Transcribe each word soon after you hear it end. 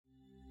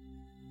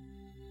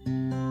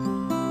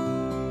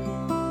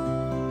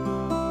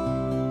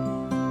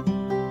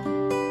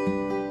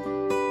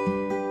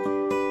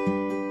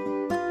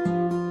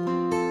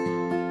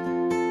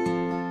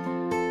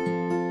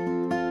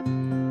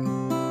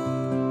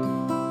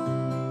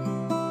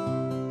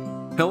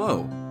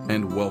Hello,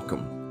 and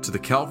welcome to the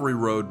Calvary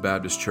Road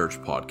Baptist Church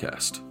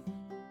podcast.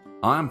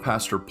 I'm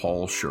Pastor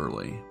Paul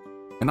Shirley,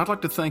 and I'd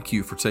like to thank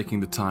you for taking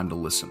the time to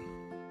listen.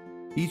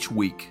 Each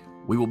week,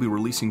 we will be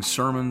releasing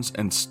sermons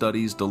and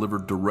studies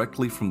delivered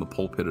directly from the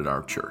pulpit at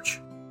our church.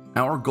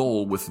 Our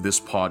goal with this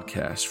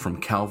podcast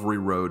from Calvary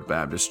Road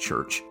Baptist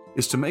Church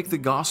is to make the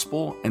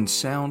gospel and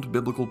sound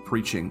biblical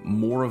preaching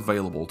more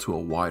available to a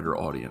wider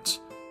audience.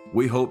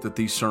 We hope that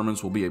these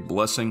sermons will be a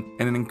blessing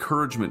and an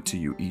encouragement to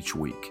you each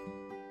week.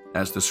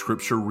 As the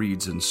scripture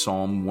reads in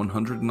Psalm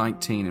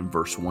 119 and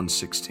verse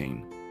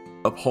 116,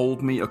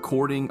 "Uphold me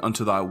according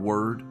unto thy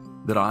word,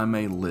 that I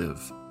may live,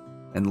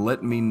 and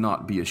let me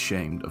not be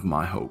ashamed of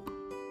my hope."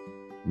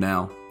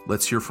 Now,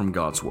 let's hear from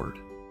God's word.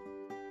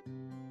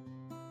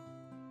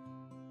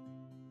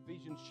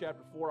 Ephesians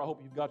chapter 4, I hope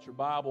you've got your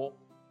Bible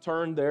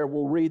turned there.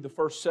 We'll read the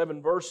first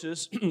 7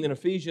 verses in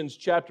Ephesians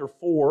chapter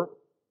 4.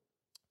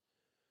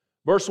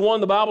 Verse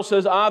 1, the Bible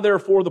says, "I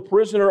therefore, the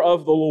prisoner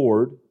of the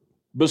Lord,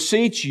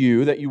 beseech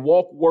you that you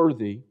walk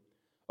worthy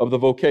of the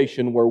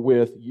vocation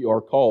wherewith ye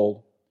are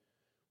called,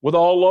 with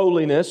all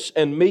lowliness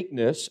and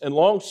meekness and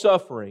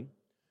long-suffering,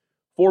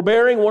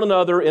 forbearing one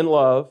another in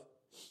love,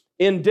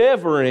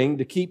 endeavoring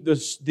to keep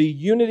the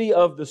unity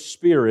of the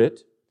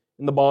Spirit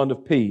in the bond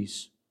of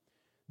peace.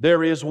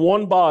 There is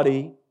one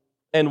body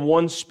and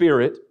one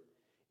Spirit,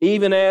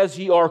 even as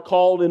ye are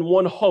called in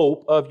one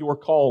hope of your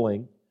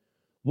calling,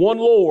 one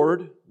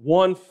Lord,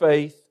 one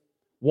faith,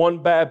 one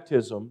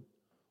baptism,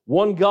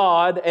 one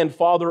God and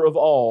Father of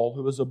all,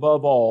 who is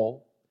above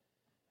all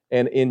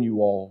and in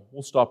you all."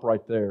 We'll stop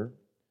right there.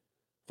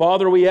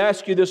 Father, we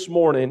ask you this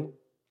morning,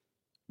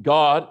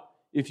 God,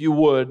 if you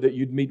would, that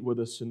you'd meet with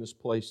us in this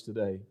place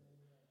today.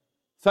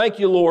 Thank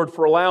you, Lord,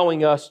 for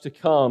allowing us to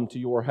come to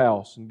your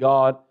house. And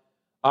God,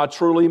 I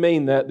truly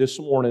mean that this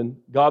morning.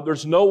 God,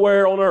 there's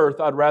nowhere on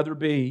earth I'd rather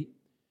be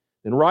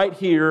than right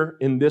here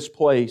in this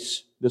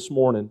place this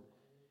morning.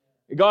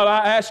 God, I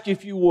ask you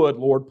if you would,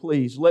 Lord,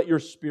 please let your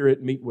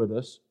Spirit meet with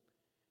us.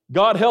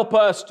 God, help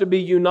us to be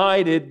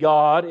united,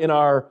 God, in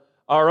our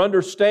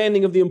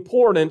understanding of the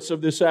importance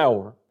of this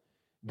hour.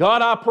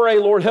 God, I pray,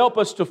 Lord, help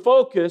us to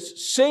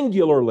focus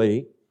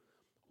singularly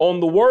on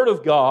the Word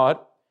of God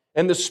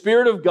and the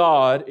Spirit of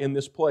God in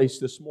this place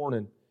this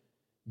morning.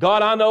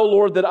 God, I know,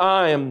 Lord, that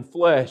I am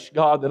flesh.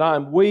 God, that I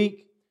am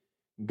weak.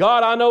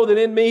 God, I know that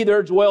in me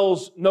there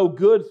dwells no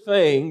good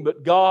thing,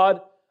 but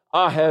God,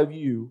 I have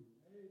you.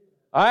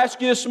 I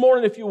ask you this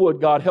morning, if you would,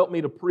 God, help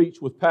me to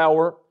preach with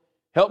power.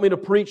 Help me to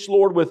preach,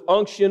 Lord, with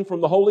unction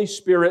from the Holy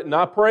Spirit. And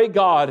I pray,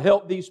 God,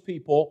 help these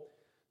people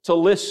to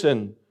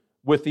listen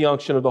with the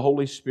unction of the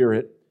Holy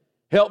Spirit.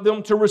 Help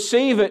them to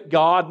receive it,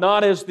 God,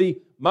 not as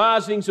the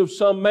misings of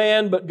some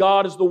man, but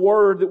God, as the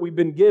Word that we've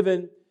been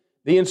given,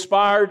 the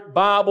inspired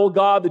Bible,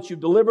 God, that you've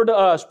delivered to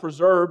us,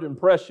 preserved and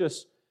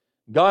precious.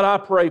 God, I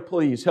pray,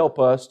 please help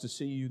us to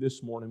see you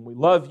this morning. We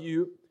love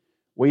you.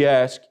 We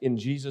ask in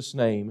Jesus'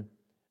 name,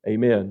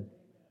 amen.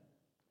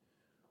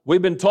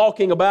 We've been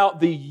talking about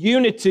the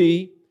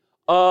unity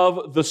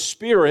of the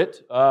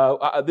Spirit.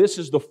 This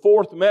is the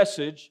 4th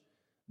message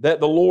that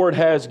the Lord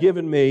has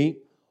given me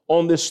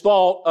on this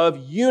thought of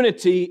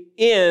unity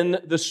in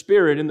the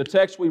Spirit. In the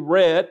text we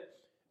read, it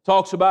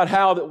talks about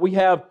how that we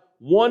have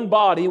one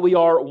body. We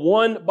are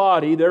one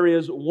body. There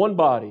is one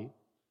body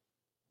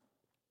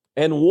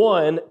and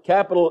one,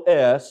 capital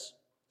S,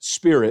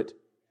 Spirit.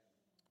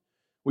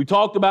 We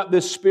talked about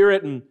this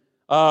Spirit and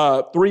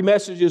 3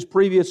 messages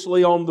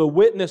previously on the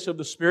witness of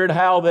the Spirit,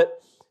 how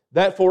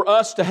that for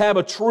us to have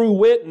a true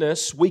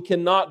witness, we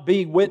cannot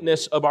be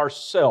witness of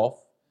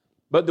ourselves,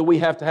 but that we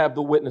have to have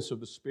the witness of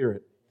the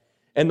Spirit.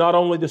 And not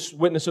only the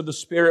witness of the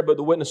Spirit, but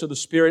the witness of the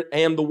Spirit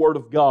and the Word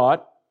of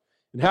God.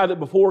 And how that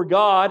before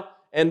God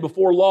and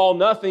before law,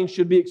 nothing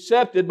should be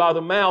accepted by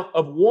the mouth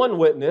of one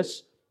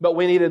witness, but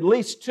we need at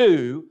least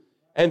 2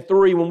 and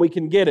 3 when we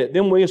can get it.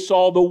 Then we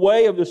saw the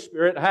way of the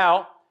Spirit,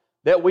 how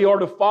that we are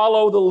to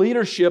follow the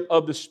leadership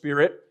of the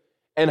Spirit,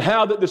 and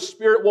how that the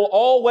Spirit will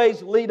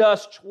always lead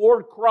us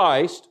toward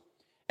Christ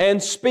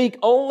and speak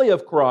only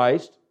of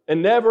Christ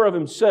and never of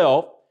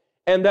Himself,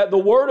 and that the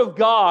Word of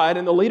God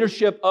and the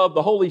leadership of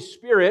the Holy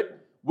Spirit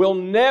will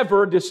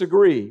never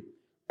disagree,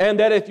 and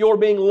that if you're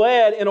being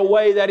led in a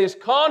way that is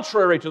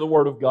contrary to the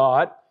Word of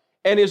God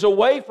and is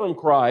away from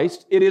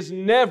Christ, it is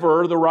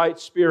never the right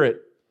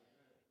spirit.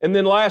 And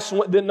then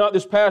not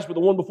this past, but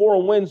the one before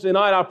on Wednesday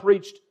night, I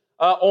preached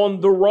on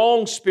the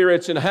wrong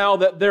spirits and how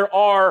that there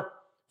are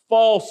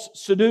false,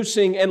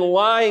 seducing, and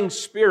lying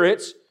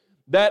spirits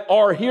that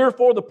are here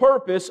for the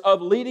purpose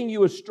of leading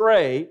you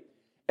astray,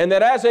 and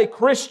that as a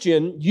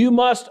Christian, you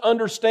must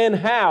understand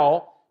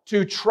how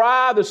to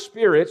try the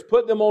spirits,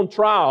 put them on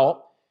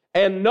trial,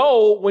 and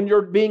know when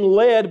you're being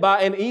led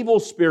by an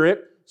evil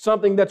spirit,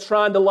 something that's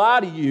trying to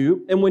lie to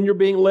you, and when you're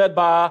being led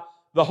by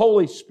the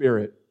Holy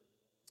Spirit.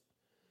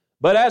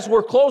 But as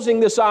we're closing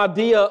this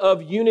idea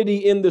of unity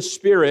in the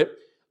Spirit,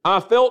 I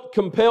felt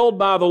compelled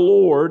by the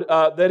Lord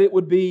that it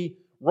would be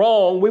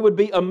wrong, we would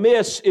be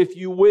amiss, if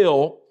you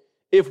will,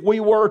 if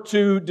we were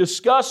to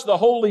discuss the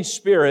Holy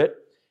Spirit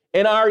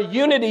and our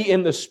unity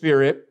in the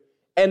Spirit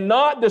and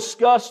not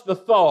discuss the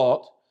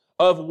thought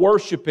of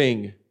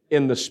worshiping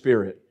in the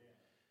Spirit.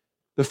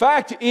 The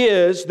fact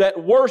is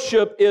that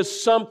worship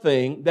is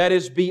something that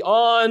is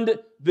beyond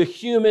the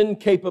human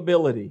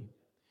capability.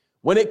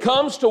 When it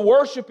comes to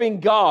worshiping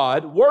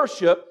God,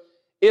 worship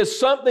is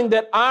something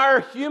that our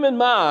human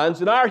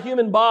minds and our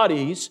human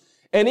bodies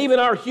and even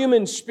our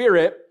human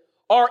spirit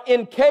are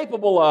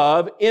incapable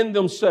of in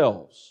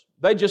themselves.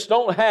 They just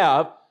don't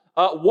have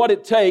what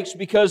it takes,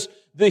 because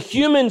the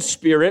human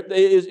spirit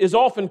is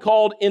often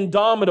called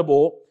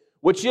indomitable,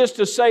 which is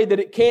to say that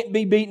it can't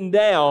be beaten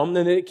down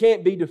and that it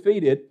can't be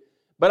defeated.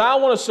 But I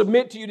want to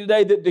submit to you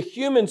today that the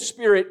human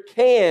spirit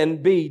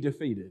can be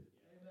defeated.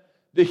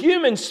 The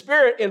human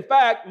spirit, in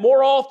fact,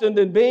 more often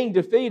than being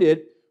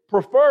defeated,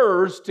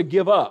 prefers to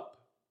give up.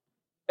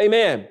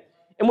 Amen.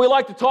 And we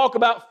like to talk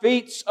about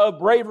feats of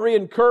bravery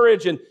and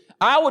courage, and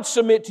I would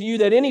submit to you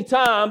that any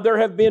time there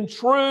have been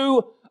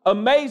true,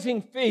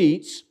 amazing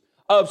feats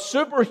of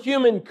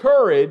superhuman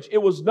courage, it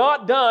was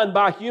not done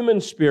by human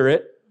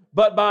spirit,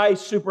 but by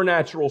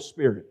supernatural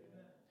spirit.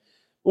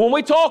 When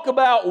we talk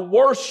about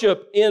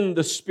worship in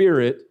the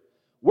Spirit,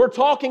 we're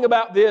talking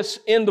about this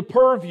in the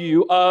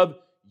purview of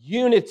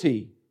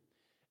unity.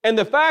 And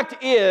the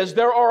fact is,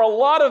 there are a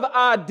lot of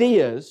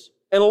ideas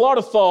and a lot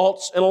of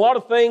thoughts and a lot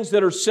of things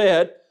that are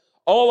said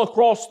all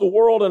across the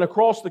world and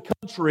across the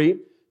country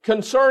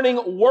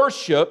concerning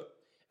worship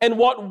and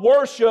what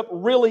worship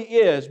really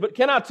is. But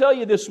can I tell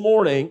you this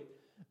morning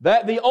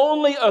that the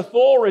only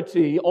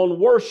authority on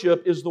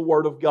worship is the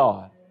Word of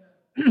God.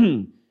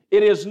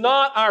 It is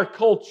not our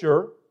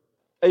culture.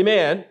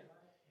 Amen.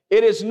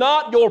 It is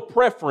not your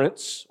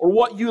preference or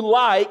what you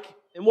like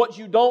and what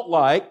you don't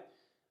like.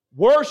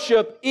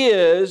 Worship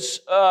is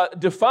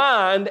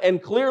defined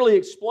and clearly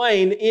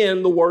explained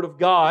in the Word of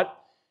God.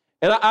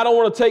 And I don't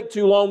want to take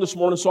too long this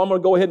morning, so I'm going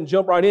to go ahead and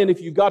jump right in.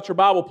 If you've got your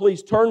Bible,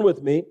 please turn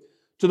with me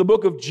to the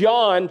book of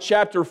John,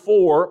 chapter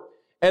 4,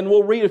 and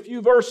we'll read a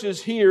few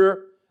verses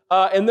here,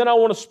 and then I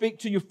want to speak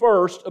to you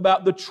first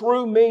about the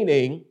true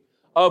meaning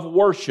of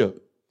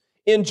worship.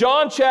 In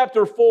John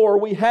chapter 4,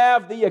 we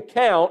have the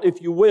account,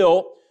 if you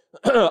will,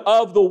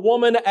 of the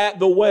woman at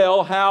the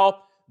well,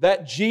 how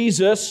that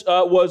Jesus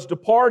was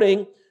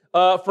departing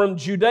from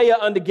Judea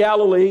unto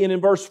Galilee. And in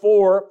verse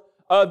 4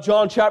 of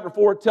John chapter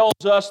 4, it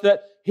tells us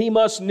that he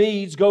must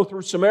needs go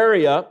through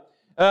Samaria.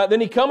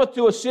 Then he cometh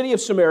to a city of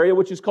Samaria,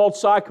 which is called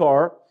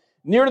Sychar,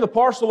 near to the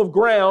parcel of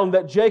ground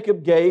that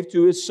Jacob gave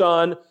to his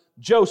son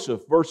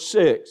Joseph. Verse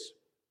 6.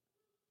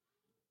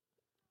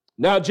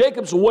 Now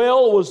Jacob's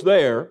well was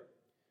there,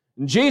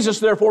 and Jesus,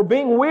 therefore,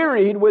 being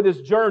wearied with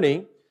his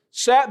journey,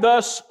 sat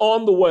thus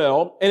on the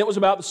well, and it was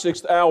about the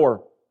 6th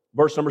hour.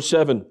 Verse number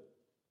 7.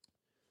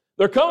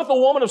 There cometh a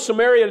woman of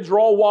Samaria to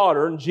draw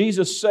water, and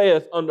Jesus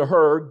saith unto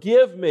her,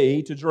 Give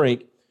me to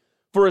drink.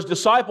 For his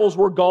disciples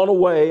were gone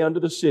away unto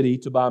the city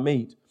to buy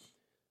meat.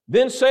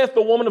 Then saith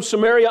the woman of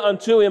Samaria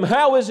unto him,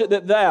 How is it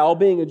that thou,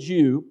 being a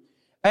Jew,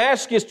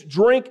 askest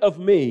drink of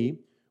me,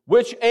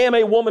 which am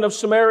a woman of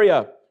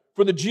Samaria?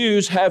 For the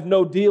Jews have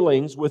no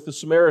dealings with the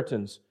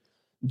Samaritans.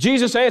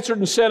 Jesus answered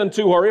and said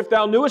unto her, If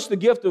thou knewest the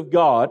gift of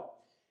God,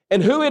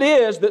 and who it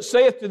is that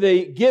saith to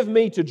thee, Give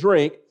me to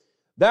drink,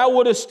 thou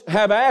wouldest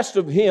have asked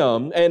of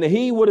him, and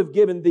he would have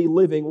given thee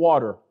living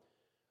water.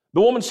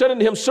 The woman said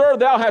unto him, Sir,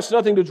 thou hast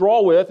nothing to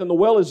draw with, and the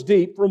well is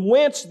deep. From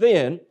whence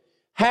then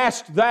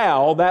hast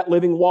thou that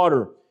living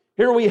water?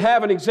 Here we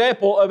have an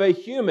example of a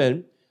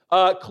human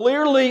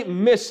clearly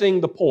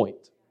missing the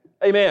point.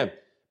 Amen.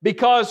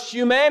 Because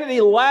humanity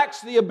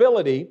lacks the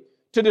ability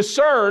to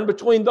discern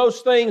between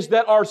those things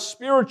that are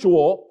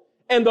spiritual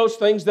and those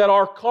things that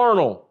are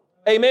carnal.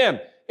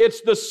 Amen.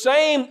 It's the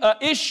same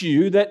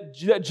issue that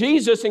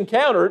Jesus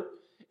encountered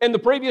in the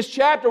previous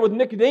chapter with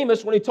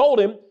Nicodemus when he told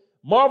him,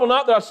 Marvel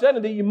not that I said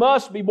unto thee, you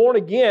must be born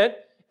again.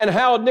 And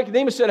how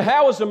Nicodemus said,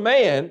 How is a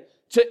man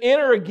to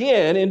enter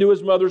again into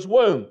his mother's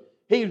womb?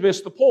 He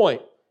missed the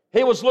point.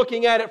 He was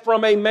looking at it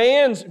from a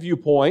man's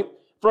viewpoint,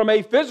 from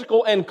a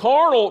physical and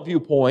carnal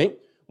viewpoint,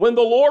 when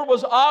the Lord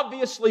was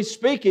obviously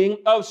speaking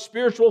of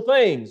spiritual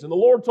things. And the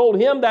Lord told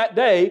him that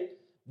day,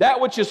 that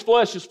which is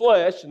flesh,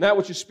 and that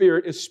which is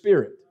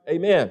spirit.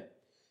 Amen.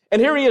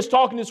 And here he is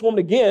talking to this woman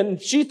again,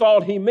 and she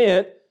thought he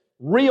meant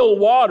real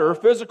water,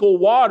 physical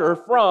water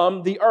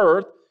from the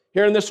earth.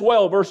 Here in this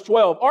well, verse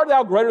 12, Art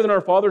thou greater than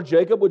our father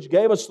Jacob, which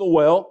gave us the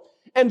well,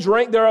 and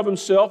drank thereof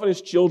himself and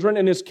his children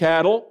and his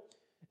cattle?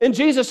 And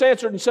Jesus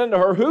answered and said unto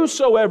her,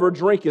 Whosoever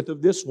drinketh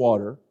of this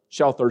water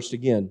shall thirst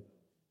again.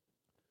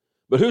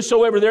 But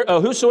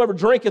whosoever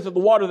drinketh of the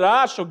water that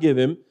I shall give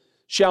him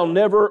shall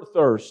never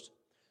thirst.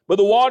 But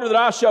the water that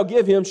I shall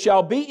give him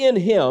shall be in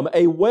him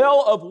a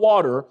well of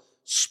water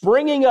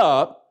springing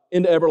up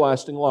into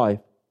everlasting life.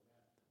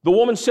 The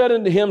woman said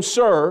unto him,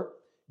 Sir,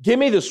 give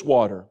me this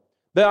water,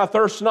 that I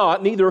thirst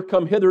not, neither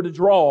come hither to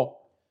draw.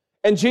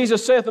 And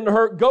Jesus saith unto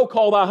her, Go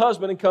call thy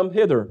husband and come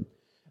hither.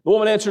 The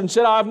woman answered and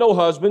said, I have no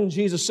husband.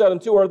 Jesus said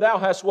unto her, Thou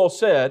hast well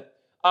said,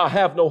 I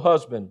have no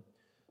husband.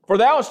 For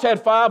thou hast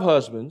had 5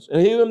 husbands,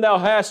 and whom thou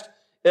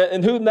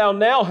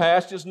now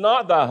hast is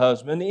not thy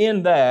husband.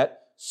 In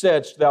that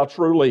saidst thou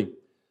truly.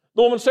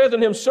 The woman saith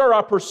unto him, Sir,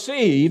 I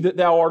perceive that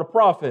thou art a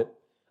prophet.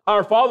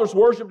 Our fathers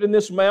worshipped in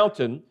this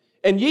mountain,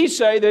 and ye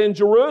say that in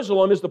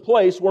Jerusalem is the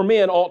place where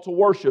men ought to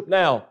worship.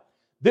 Now,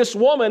 this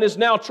woman is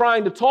now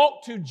trying to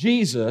talk to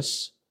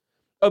Jesus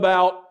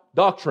about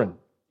doctrine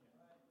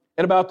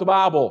and about the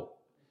Bible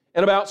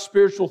and about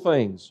spiritual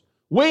things.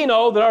 We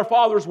know that our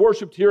fathers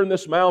worshipped here in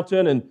this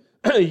mountain, and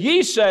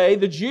ye say,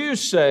 the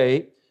Jews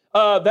say,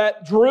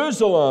 that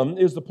Jerusalem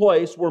is the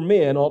place where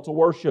men ought to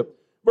worship.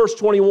 Verse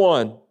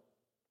 21,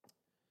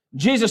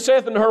 Jesus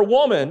saith unto her,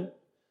 Woman,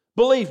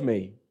 believe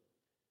me,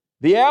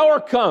 the hour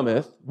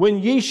cometh when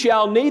ye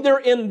shall neither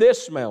in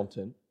this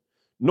mountain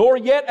nor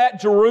yet at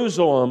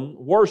Jerusalem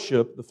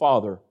worship the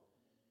Father.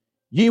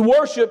 Ye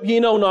worship ye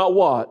know not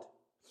what.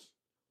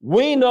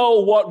 We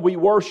know what we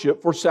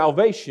worship, for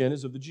salvation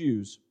is of the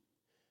Jews.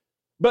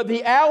 But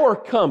the hour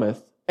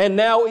cometh, and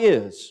now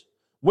is,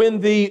 when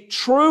the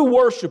true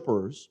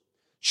worshipers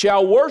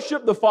shall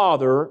worship the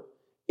Father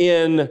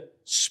in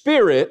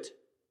spirit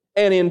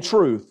and in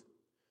truth.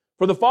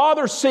 For the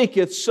Father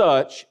seeketh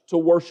such to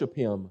worship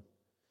Him.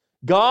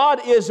 God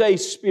is a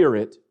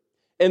spirit,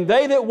 and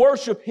they that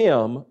worship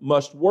Him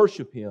must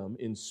worship Him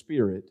in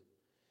spirit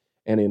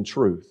and in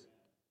truth.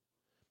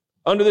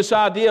 Under this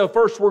idea,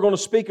 first we're going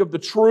to speak of the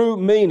true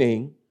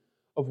meaning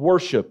of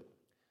worship.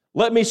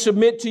 Let me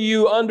submit to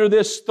you under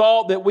this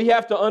thought that we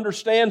have to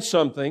understand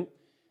something.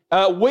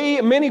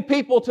 Many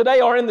people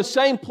today are in the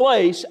same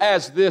place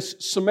as this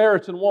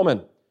Samaritan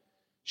woman.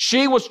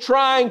 She was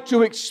trying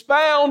to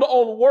expound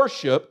on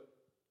worship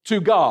to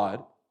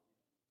God,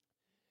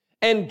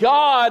 and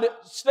God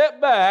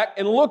stepped back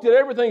and looked at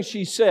everything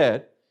she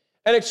said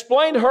and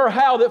explained to her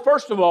how that,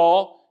 first of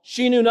all,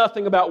 she knew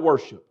nothing about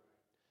worship.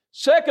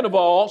 Second of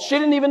all, she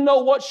didn't even know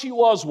what she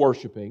was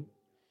worshiping.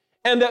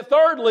 And that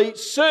thirdly,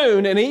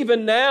 soon, and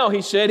even now,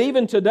 he said,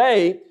 even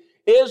today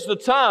is the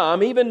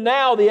time, even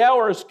now the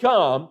hour has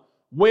come,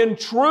 when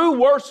true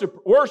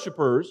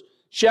worshipers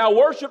shall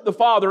worship the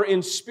Father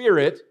in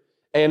spirit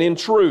and in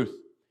truth.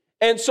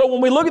 And so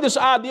when we look at this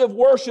idea of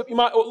worship,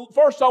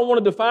 first I want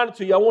to define it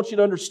to you. I want you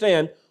to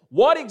understand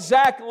what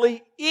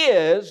exactly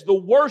is the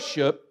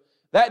worship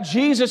that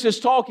Jesus is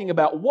talking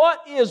about.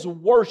 What is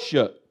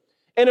worship?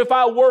 And if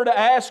I were to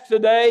ask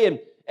today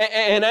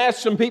and ask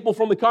some people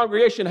from the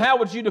congregation, how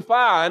would you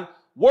define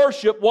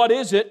worship? What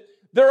is it?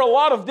 There are a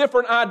lot of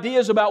different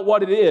ideas about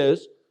what it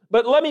is.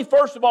 But let me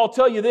first of all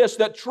tell you this,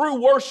 that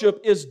true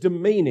worship is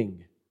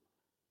demeaning.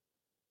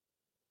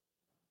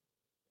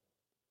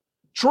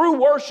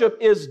 True worship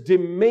is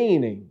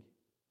demeaning.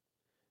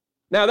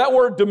 Now, that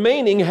word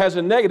demeaning has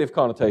a negative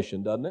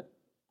connotation, doesn't it?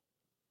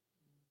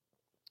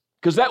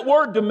 Because that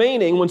word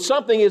demeaning, when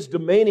something is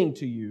demeaning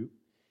to you,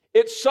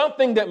 it's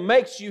something that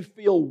makes you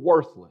feel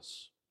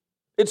worthless.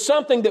 It's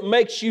something that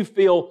makes you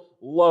feel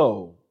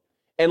low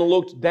and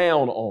looked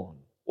down on,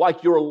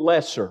 like you're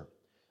lesser.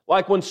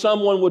 Like when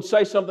someone would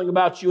say something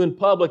about you in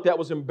public that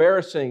was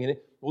embarrassing, and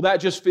that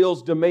just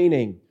feels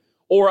demeaning.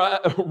 Or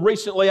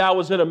recently I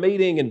was at a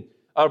meeting, and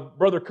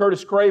Brother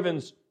Curtis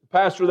Cravens,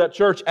 pastor of that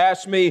church,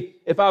 asked me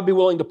if I'd be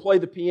willing to play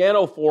the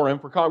piano for him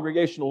for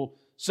congregational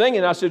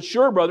singing. I said,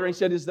 sure, brother. And he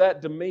said, is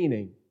that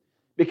demeaning?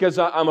 Because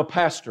I'm a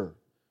pastor.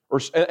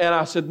 And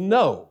I said,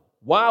 no.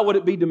 Why would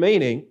it be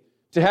demeaning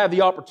to have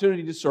the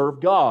opportunity to serve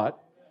God?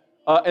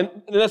 And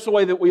that's the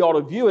way that we ought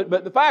to view it.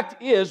 But the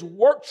fact is,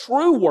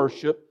 true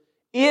worship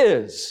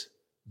is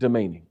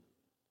demeaning.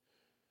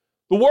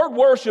 The word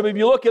worship, if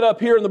you look it up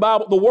here in the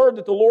Bible, the word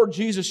that the Lord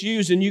Jesus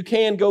used, and you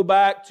can go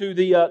back to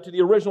the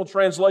original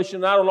translation,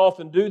 and I don't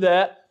often do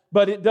that,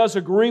 but it does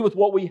agree with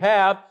what we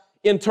have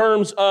in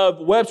terms of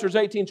Webster's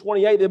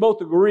 1828. They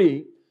both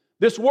agree.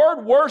 This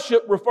word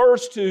worship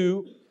refers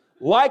to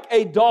like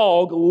a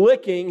dog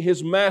licking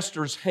his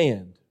master's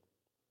hand.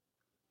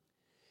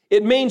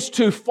 It means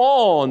to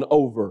fawn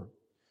over,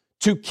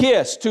 to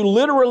kiss, to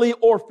literally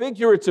or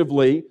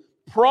figuratively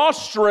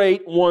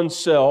prostrate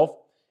oneself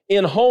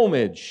in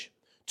homage,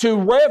 to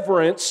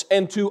reverence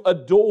and to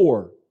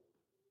adore.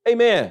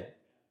 Amen.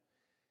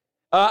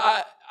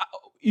 Have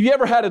you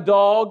ever had a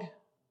dog?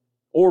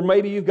 Or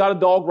maybe you've got a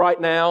dog right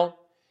now,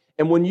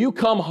 and when you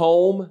come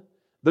home,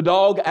 the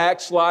dog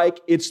acts like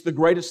it's the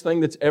greatest thing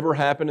that's ever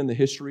happened in the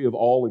history of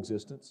all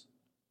existence.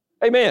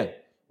 Amen.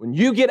 When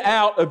you get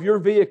out of your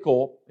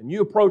vehicle and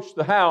you approach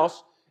the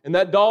house, and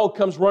that dog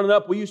comes running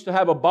up, we used to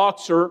have a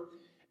boxer,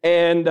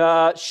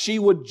 and she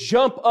would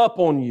jump up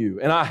on you,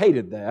 and I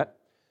hated that.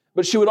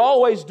 But she would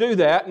always do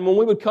that, and when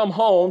we would come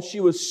home, she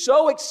was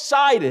so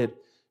excited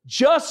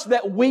just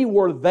that we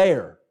were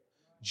there.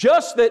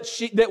 Just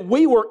that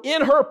we were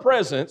in her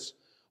presence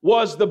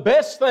was the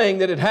best thing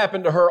that had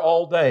happened to her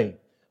all day.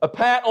 A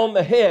pat on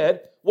the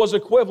head was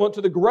equivalent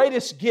to the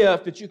greatest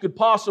gift that you could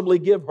possibly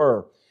give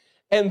her.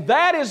 And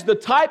that is the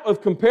type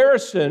of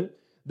comparison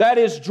that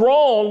is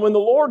drawn when the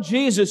Lord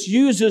Jesus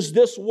uses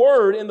this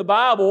word in the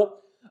Bible,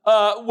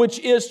 which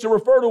is to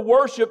refer to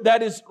worship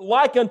that is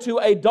like unto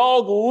a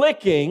dog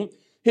licking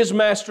his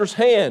master's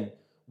hand.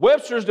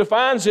 Webster's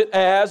defines it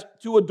as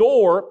to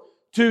adore,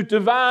 to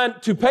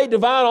pay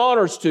divine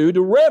honors to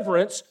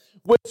reverence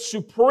with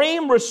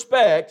supreme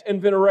respect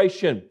and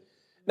veneration.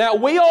 Now,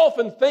 we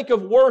often think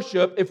of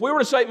worship, if we were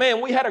to say,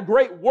 man, we had a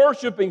great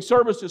worshiping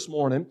service this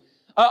morning,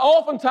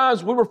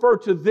 oftentimes we refer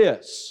to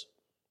this.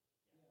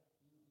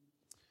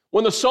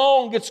 When the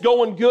song gets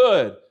going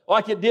good,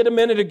 like it did a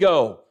minute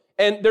ago,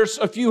 and there's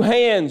a few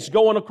hands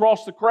going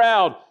across the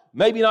crowd,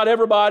 maybe not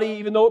everybody,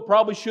 even though it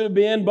probably should have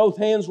been, both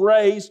hands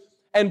raised,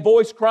 and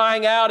voice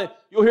crying out, and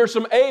you'll hear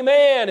some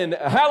amen and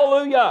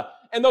hallelujah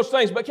and those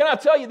things. But can I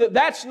tell you that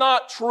that's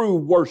not true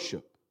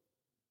worship?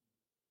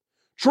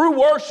 True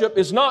worship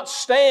is not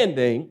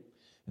standing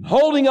and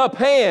holding up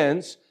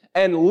hands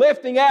and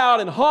lifting out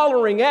and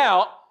hollering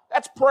out.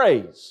 That's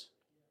praise.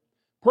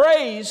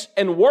 Praise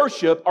and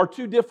worship are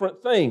two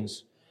different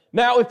things.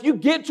 Now, if you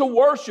get to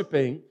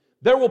worshiping,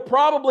 there will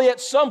probably at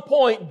some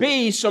point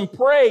be some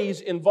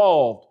praise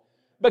involved.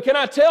 But can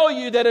I tell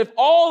you that if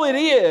all it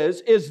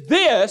is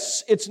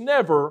this, it's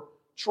never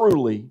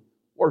truly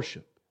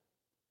worship.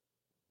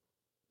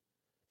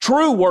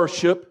 True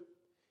worship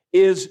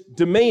is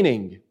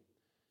demeaning.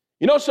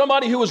 You know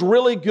somebody who was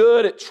really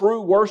good at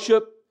true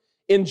worship?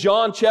 In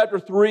John chapter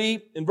 3,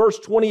 in verse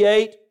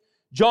 28,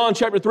 John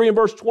chapter 3 and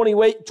verse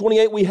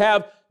 28, we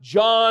have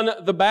John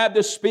the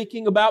Baptist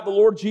speaking about the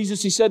Lord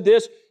Jesus. He said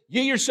this,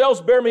 "Ye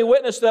yourselves bear me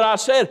witness that I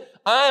said,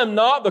 I am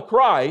not the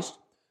Christ,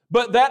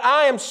 but that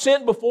I am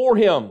sent before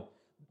Him.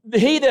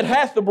 He that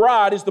hath the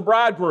bride is the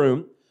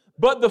bridegroom,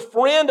 but the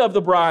friend of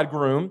the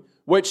bridegroom,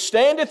 which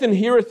standeth and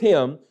heareth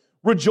him,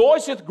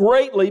 rejoiceth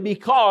greatly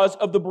because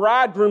of the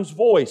bridegroom's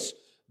voice.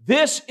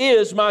 This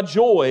is my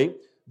joy,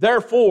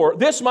 therefore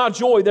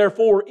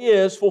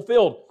is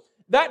fulfilled."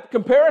 That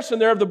comparison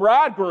there of the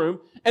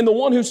bridegroom and the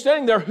one who's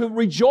standing there who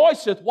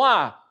rejoiceth.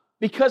 Why?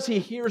 Because he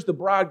hears the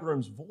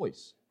bridegroom's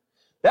voice.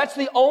 That's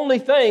the only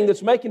thing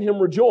that's making him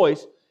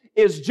rejoice,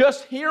 is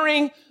just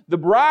hearing the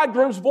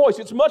bridegroom's voice.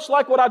 It's much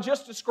like what I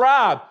just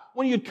described.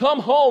 When you'd come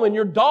home and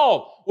your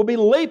dog would be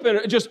leaping,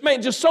 just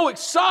so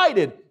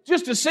excited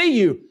just to see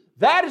you.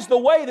 That is the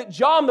way that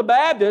John the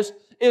Baptist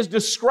is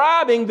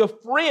describing the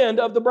friend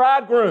of the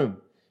bridegroom.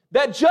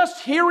 That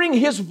just hearing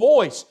his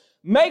voice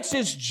makes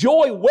his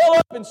joy well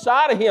up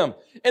inside of him,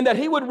 and that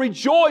he would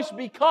rejoice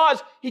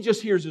because he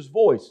just hears his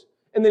voice.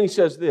 And then he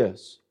says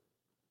this,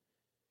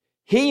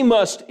 "He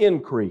must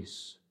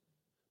increase,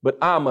 but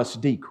I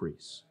must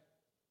decrease."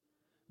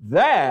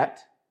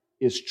 That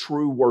is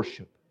true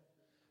worship.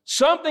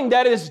 Something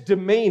that is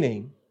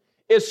demeaning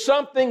is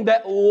something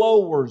that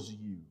lowers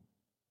you.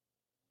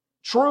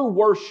 True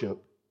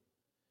worship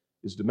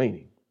is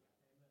demeaning.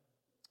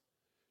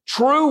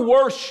 True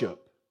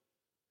worship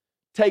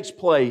takes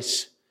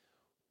place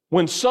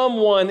when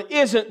someone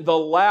isn't the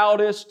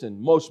loudest and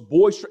most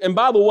boisterous. And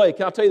by the way,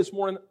 can I tell you this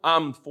morning,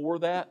 I'm for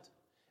that.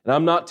 And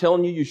I'm not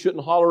telling you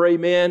shouldn't holler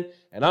amen.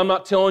 And I'm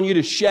not telling you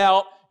to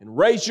shout and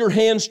raise your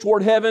hands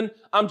toward heaven.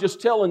 I'm just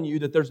telling you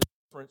that there's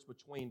a difference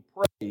between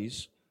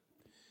praise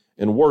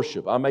and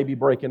worship. I may be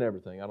breaking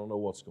everything. I don't know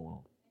what's going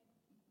on.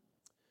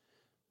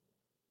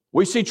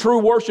 We see true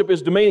worship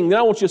is demeaning. Then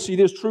I want you to see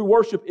this. True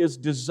worship is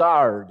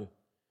desired.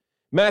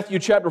 Matthew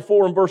chapter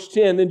 4 and verse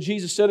 10, "Then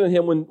Jesus said unto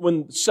him,"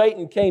 when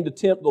Satan came to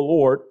tempt the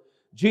Lord,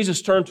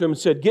 Jesus turned to him and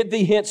said, "Get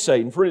thee hence,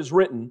 Satan, for it is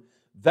written,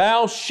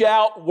 Thou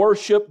shalt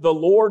worship the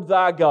Lord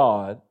thy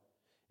God,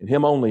 and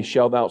Him only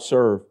shalt thou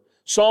serve."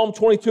 Psalm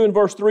 22 and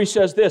verse 3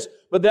 says this,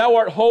 "But thou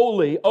art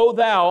holy, O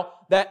thou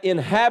that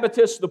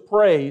inhabitest the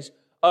praise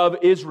of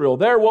Israel."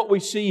 There what we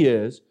see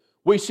is,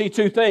 we see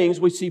two things.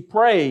 We see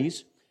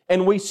praise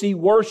and we see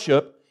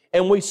worship,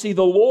 and we see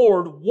the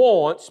Lord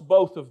wants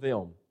both of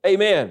them.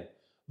 Amen.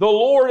 The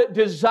Lord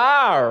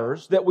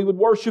desires that we would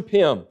worship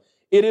Him.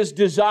 It is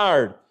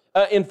desired.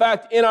 In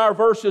fact, in our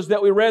verses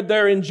that we read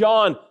there in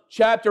John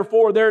chapter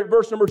 4, there at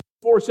verse number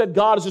 4, it said,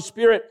 "God is a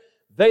spirit.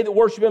 They that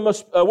worship Him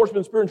must worship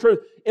in spirit and truth."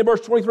 In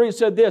verse 23, it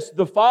said this,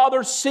 "The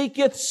Father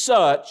seeketh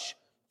such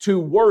to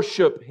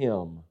worship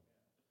Him."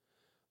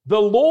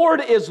 The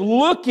Lord is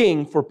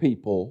looking for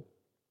people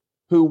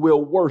who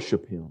will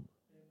worship Him.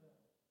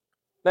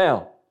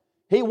 Now,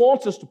 He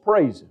wants us to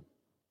praise Him,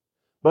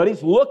 but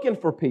He's looking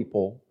for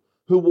people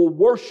who will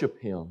worship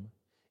Him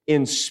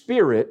in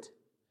spirit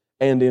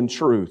and in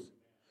truth.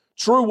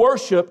 True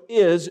worship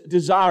is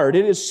desired.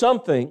 It is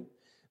something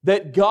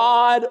that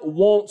God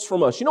wants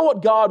from us. You know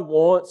what God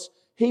wants?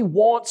 He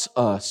wants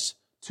us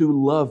to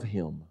love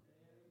Him.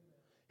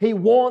 He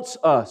wants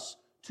us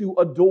to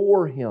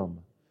adore Him,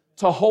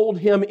 to hold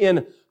Him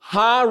in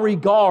high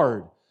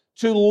regard,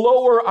 to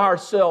lower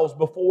ourselves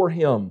before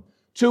Him,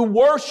 to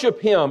worship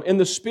Him in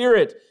the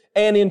Spirit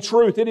and in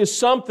truth. It is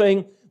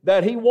something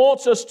that He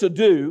wants us to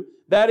do.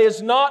 That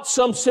is not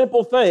some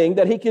simple thing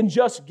that He can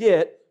just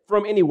get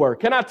from anywhere.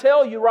 Can I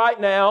tell you right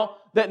now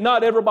that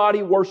not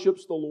everybody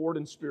worships the Lord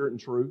in spirit and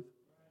truth?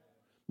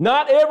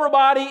 Not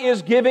everybody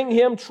is giving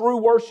Him true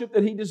worship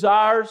that He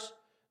desires.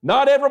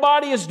 Not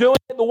everybody is doing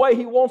it the way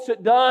He wants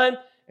it done.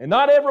 And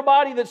not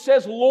everybody that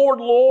says, "Lord,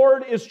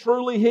 Lord," is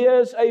truly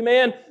His.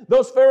 Amen.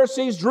 Those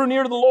Pharisees drew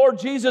near to the Lord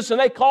Jesus and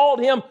they called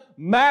Him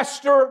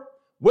Master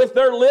with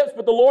their lips,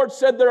 but the Lord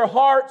said their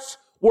hearts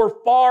were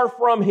far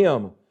from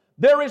Him.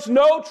 There is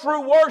no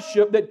true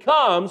worship that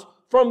comes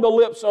from the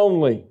lips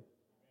only.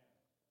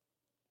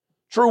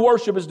 True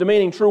worship is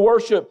demeaning. True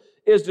worship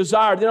is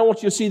desired. Then I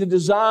want you to see the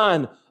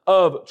design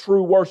of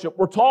true worship.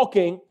 We're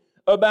talking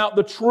about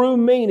the true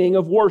meaning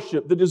of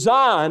worship. The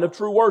design of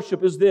true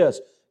worship is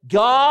this: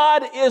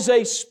 God is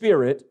a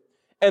spirit,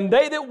 and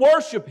they that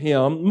worship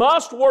Him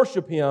must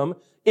worship Him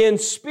in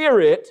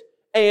spirit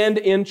and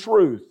in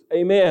truth.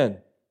 Amen.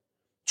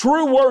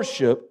 True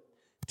worship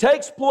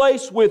takes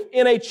place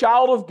within a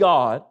child of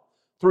God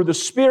through the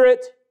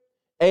Spirit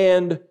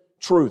and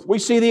truth. We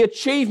see the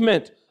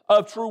achievement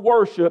of true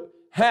worship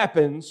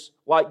happens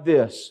like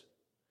this.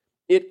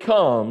 It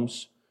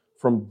comes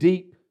from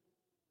deep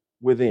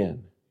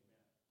within.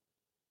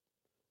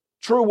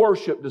 True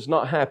worship does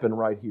not happen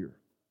right here.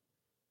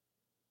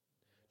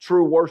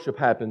 True worship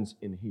happens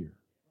in here.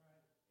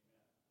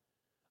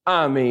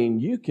 I mean,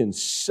 you can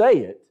say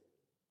it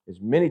as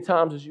many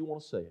times as you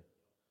want to say it.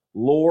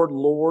 Lord,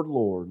 Lord,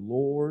 Lord,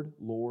 Lord,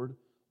 Lord,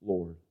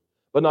 Lord.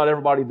 But not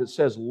everybody that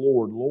says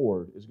Lord,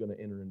 Lord is going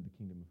to enter into the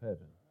kingdom of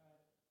heaven.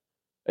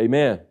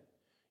 Amen.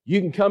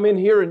 You can come in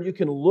here and you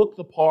can look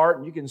the part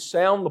and you can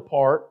sound the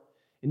part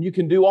and you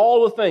can do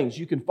all the things.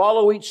 You can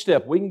follow each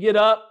step. We can get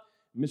up.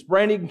 Miss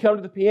Brandy can come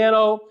to the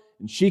piano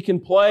and she can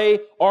play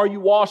Are You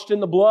Washed in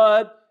the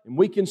Blood? And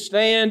we can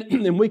stand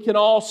and we can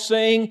all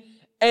sing,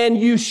 and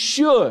you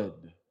should.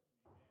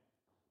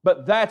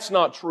 But that's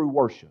not true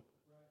worship.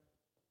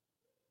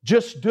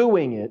 Just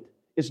doing it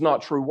is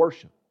not true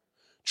worship.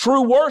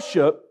 True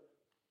worship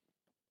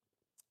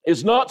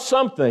is not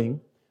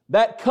something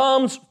that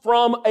comes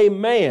from a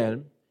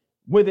man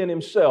within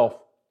himself.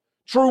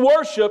 True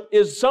worship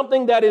is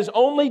something that is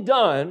only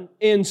done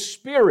in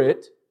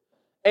spirit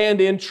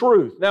and in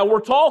truth. Now we're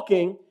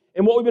talking,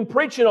 and what we've been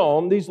preaching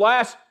on these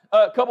last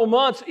couple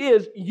months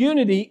is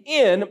unity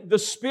in the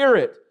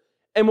Spirit.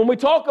 And when we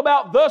talk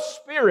about the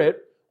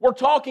Spirit, we're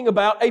talking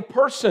about a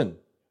person,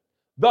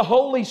 the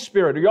Holy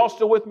Spirit. Are y'all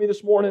still with me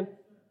this morning?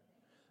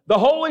 The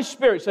Holy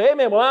Spirit. Say,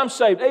 amen. Well, I'm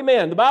saved.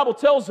 Amen. The Bible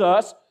tells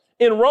us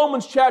in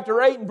Romans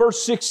chapter 8 and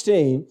verse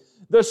 16,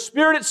 the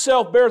Spirit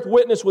itself beareth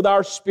witness with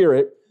our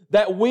spirit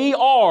that we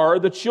are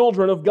the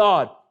children of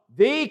God.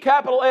 The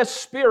capital S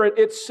Spirit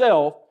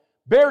itself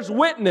bears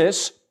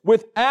witness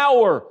with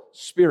our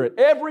spirit.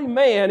 Every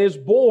man is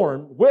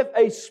born with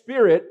a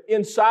spirit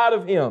inside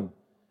of him.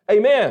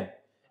 Amen.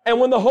 And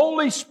when the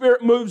Holy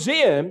Spirit moves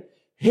in,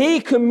 He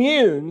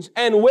communes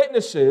and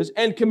witnesses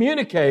and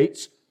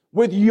communicates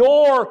with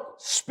your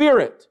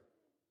spirit.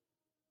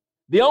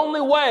 The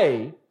only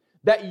way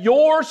that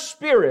your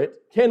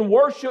spirit can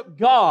worship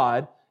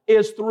God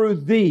is through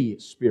the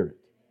Spirit.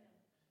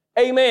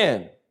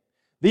 Amen.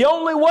 The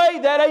only way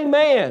that a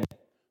man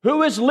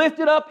who is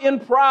lifted up in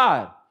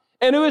pride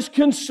and who is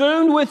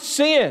consumed with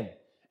sin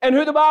and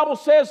who the Bible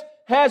says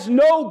has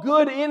no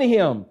good in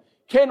him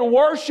can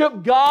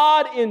worship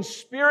God in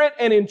spirit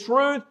and in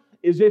truth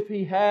is if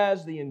he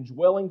has the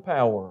indwelling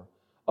power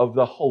of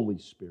the Holy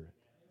Spirit.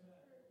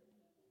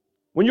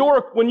 When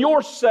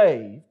you're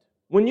saved,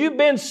 when you've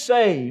been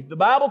saved, the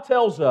Bible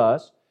tells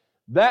us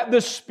that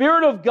the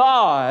Spirit of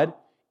God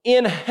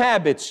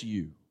inhabits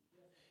you.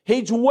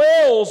 He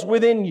dwells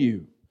within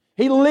you.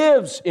 He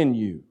lives in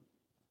you.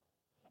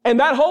 And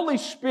that Holy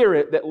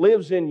Spirit that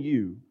lives in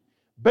you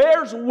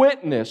bears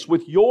witness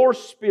with your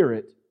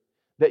spirit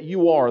that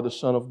you are the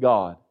Son of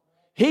God.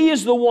 He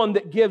is the one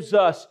that gives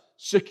us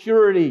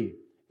security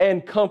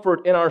and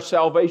comfort in our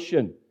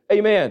salvation.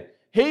 Amen.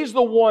 He's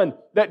the one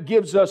that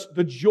gives us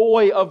the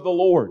joy of the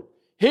Lord.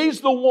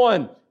 He's the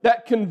one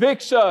that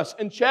convicts us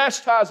and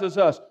chastises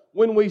us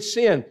when we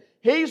sin.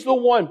 He's the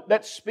one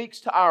that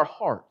speaks to our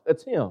heart.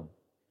 That's Him.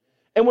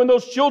 And when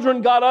those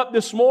children got up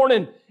this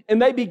morning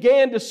and they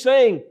began to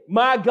sing,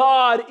 "My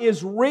God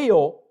is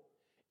real,"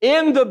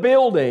 in the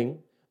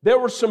building, there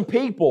were some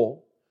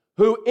people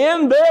who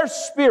in their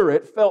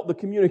spirit felt the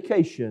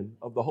communication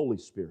of the Holy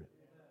Spirit.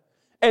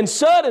 And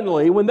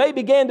suddenly, when they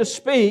began to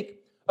speak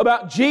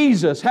about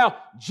Jesus, how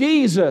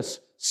Jesus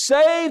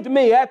saved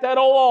me at that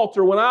old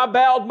altar when I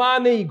bowed my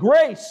knee,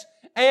 grace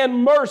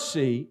and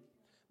mercy,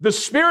 the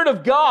Spirit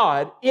of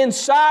God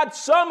inside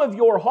some of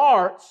your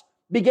hearts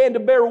began to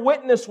bear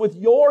witness with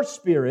your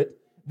spirit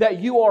that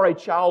you are a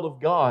child of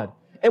God.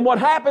 And what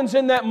happens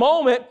in that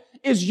moment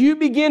is you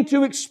begin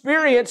to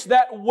experience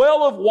that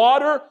well of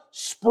water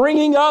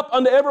springing up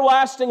unto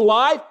everlasting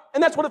life.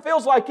 And that's what it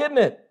feels like, isn't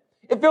it?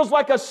 It feels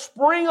like a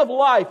spring of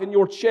life in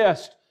your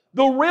chest.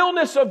 The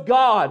realness of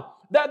God,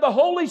 that the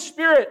Holy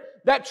Spirit,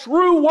 that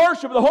true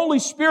worship of the Holy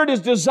Spirit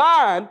is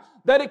designed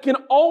that it can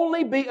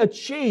only be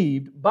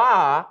achieved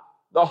by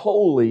the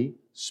Holy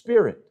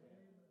Spirit.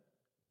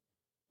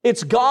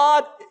 It's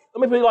God,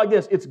 let me put it like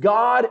this, it's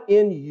God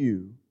in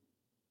you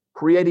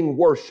creating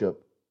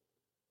worship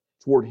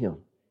toward Him.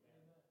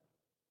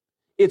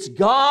 It's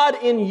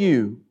God in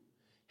you.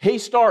 He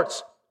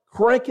starts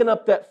cranking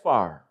up that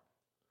fire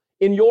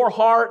in your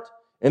heart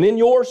and in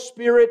your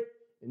spirit,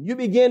 and you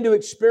begin to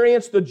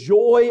experience the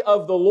joy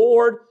of the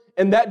Lord,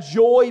 and that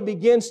joy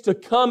begins to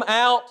come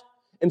out,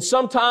 and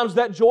sometimes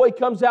that joy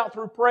comes out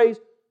through praise.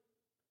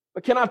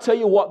 But can I tell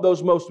you what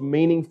those most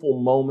meaningful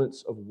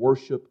moments of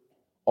worship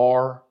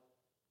are?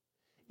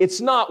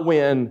 It's not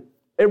when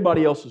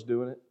everybody else is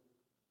doing it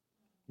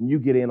and you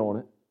get in on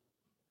it.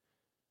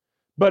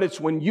 But it's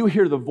when you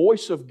hear the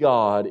voice of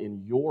God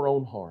in your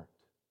own heart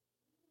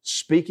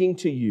speaking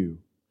to you,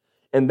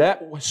 and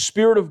that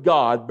Spirit of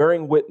God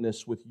bearing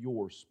witness with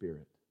your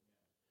spirit.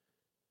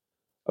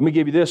 Let me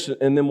give you this,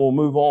 and then we'll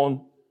move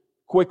on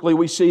quickly.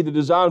 We see the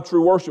design of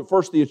true worship.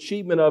 First, the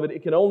achievement of it.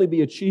 It can only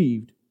be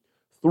achieved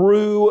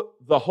through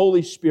the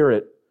Holy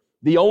Spirit.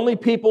 The only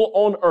people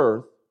on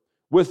earth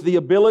with the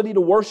ability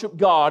to worship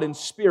God in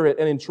spirit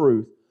and in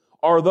truth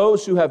are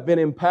those who have been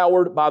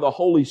empowered by the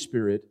Holy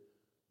Spirit,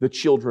 the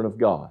children of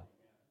God.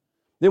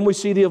 Then we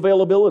see the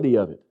availability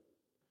of it.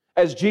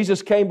 As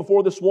Jesus came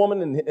before this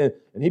woman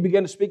and He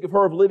began to speak of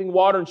her of living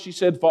water, and she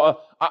said,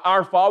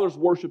 our fathers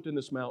worshipped in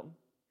this mountain.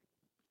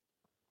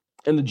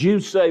 And the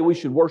Jews say we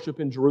should worship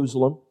in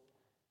Jerusalem.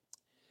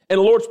 And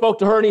the Lord spoke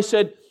to her and He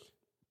said,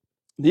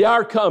 the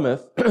hour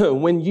cometh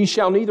when ye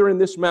shall neither in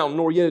this mountain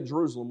nor yet at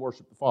Jerusalem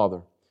worship the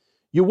Father.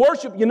 You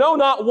worship, you know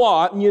not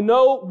what, and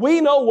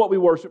we know what we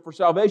worship, for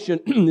salvation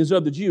is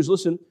of the Jews.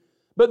 Listen,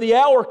 but the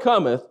hour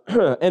cometh,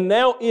 and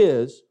now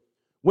is,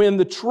 when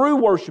the true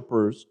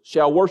worshipers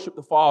shall worship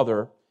the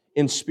Father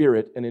in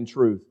spirit and in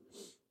truth.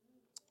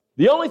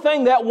 The only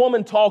thing that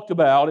woman talked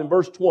about in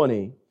verse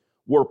 20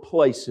 were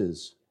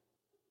places,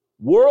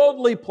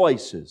 worldly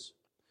places,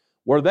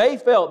 where they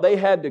felt they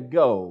had to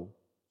go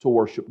to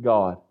worship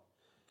God.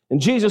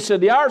 And Jesus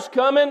said, the hour's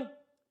coming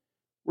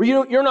where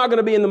you're not going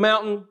to be in the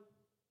mountain,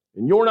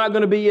 and you're not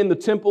going to be in the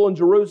temple in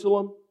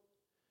Jerusalem.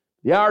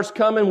 The hour's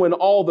coming when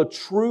all the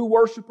true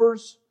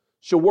worshipers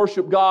shall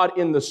worship God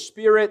in the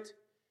Spirit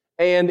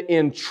and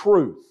in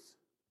truth.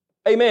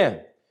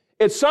 Amen.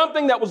 It's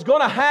something that was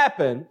going to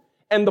happen,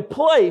 and the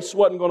place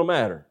wasn't going to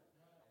matter.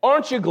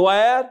 Aren't you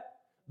glad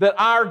that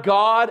our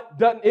God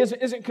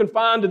isn't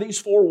confined to these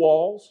four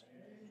walls,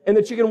 and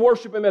that you can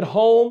worship Him at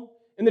home,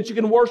 and that you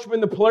can worship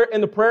in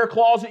the prayer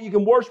closet, you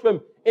can worship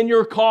Him in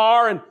your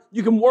car, and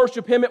you can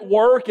worship Him at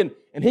work, and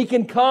He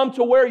can come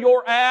to where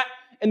you're at,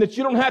 and that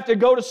you don't have to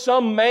go to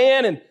some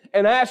man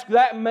and ask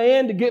that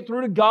man to get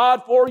through to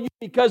God for you,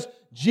 because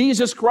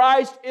Jesus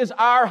Christ is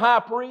our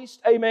high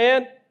priest.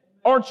 Amen.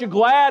 Aren't you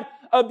glad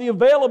of the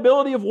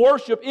availability of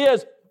worship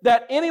is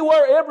that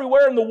anywhere,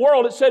 everywhere in the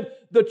world, it said,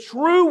 the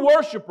true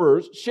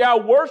worshipers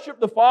shall worship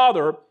the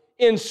Father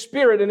in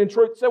spirit and in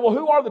truth. Say, well,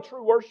 who are the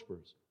true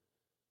worshipers?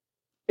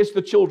 It's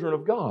the children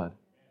of God.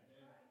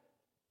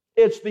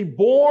 It's the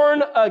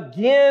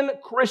born-again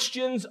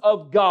Christians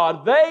of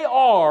God. They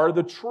are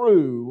the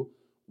true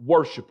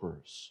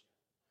worshipers.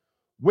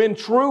 When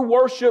true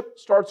worship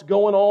starts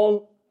going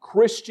on,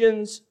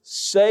 Christians,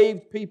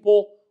 saved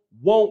people,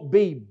 won't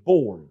be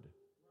bored.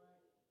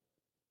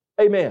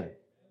 Amen.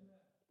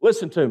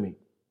 Listen to me.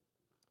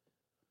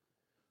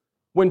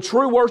 When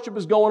true worship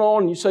is going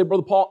on and you say,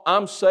 Brother Paul,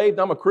 I'm saved,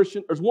 I'm a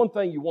Christian, there's one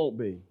thing you won't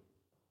be,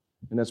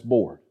 and that's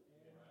bored.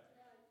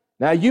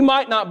 Now, you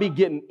might not be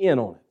getting in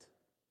on it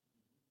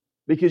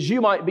because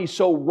you might be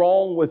so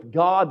wrong with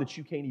God that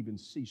you can't even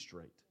see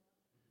straight,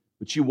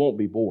 but you won't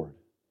be bored.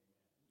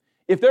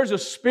 If there's a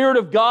Spirit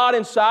of God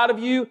inside of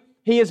you,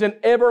 He is an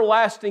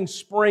everlasting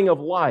spring of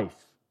life.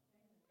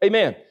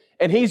 Amen.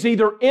 And He's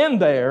either in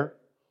there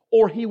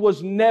or He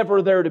was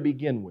never there to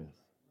begin with.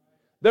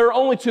 There are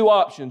only two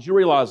options. You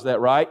realize that,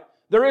 right?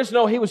 There is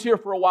no, He was here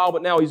for a while,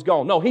 but now He's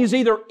gone. No, He's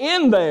either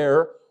in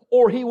there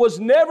or He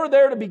was never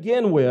there to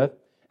begin with.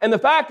 And the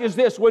fact is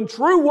this, when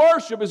true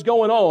worship is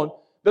going on,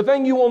 the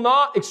thing you will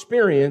not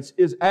experience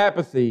is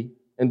apathy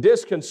and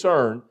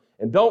disconcern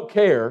and don't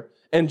care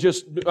and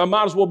just, I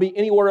might as well be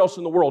anywhere else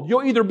in the world.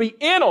 You'll either be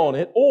in on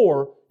it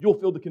or you'll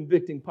feel the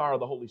convicting power of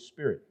the Holy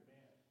Spirit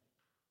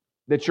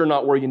that you're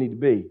not where you need to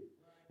be.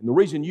 And the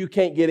reason you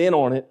can't get in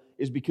on it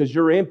is because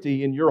you're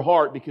empty in your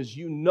heart because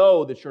you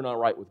know that you're not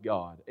right with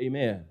God.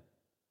 Amen.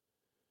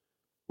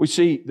 We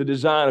see the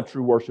design of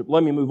true worship.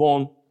 Let me move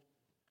on.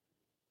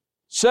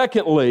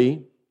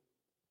 Secondly,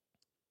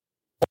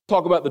 I'll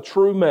talk about the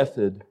true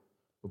method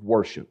of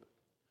worship.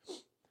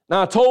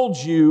 Now, I told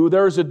you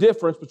there is a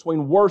difference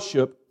between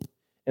worship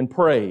and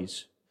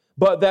praise,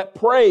 but that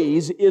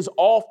praise is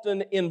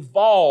often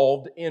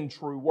involved in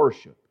true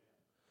worship.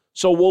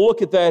 So we'll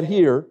look at that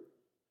here.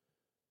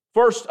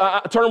 First,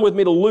 turn with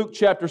me to Luke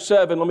chapter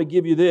 7. Let me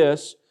give you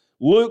this.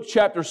 Luke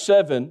chapter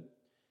 7.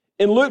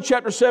 In Luke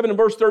chapter 7 and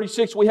verse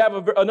 36, we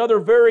have another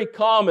very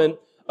common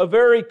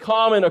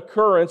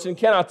occurrence. And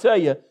can I tell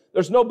you,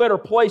 there's no better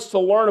place to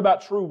learn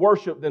about true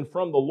worship than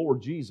from the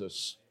Lord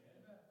Jesus.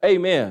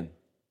 Amen.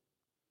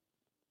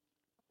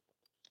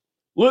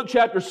 Luke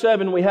chapter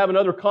 7, we have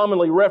another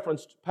commonly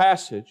referenced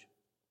passage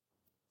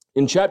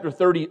in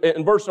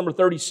verse number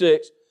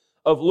 36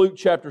 of Luke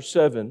chapter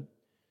 7.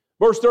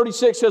 Verse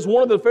 36 says,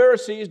 one of the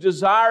Pharisees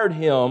desired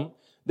him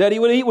that he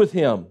would eat with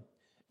him.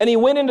 And he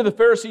went into the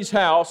Pharisee's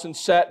house and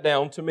sat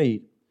down to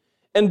meat.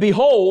 And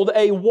behold,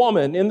 a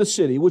woman in the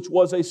city, which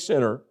was a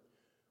sinner,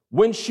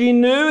 when she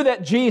knew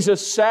that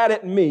Jesus sat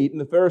at meat in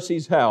the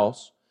Pharisee's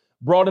house,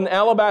 brought an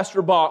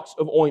alabaster box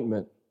of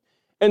ointment,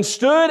 and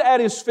stood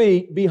at his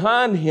feet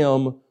behind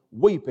him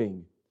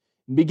weeping,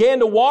 and began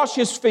to wash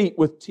his feet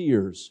with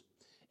tears,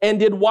 and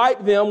did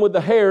wipe them with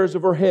the hairs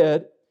of her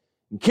head,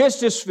 and kissed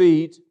his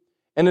feet,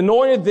 and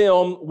anointed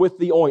them with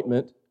the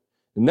ointment.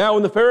 And now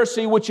when the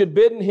Pharisee which had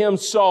bidden him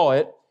saw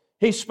it,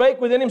 he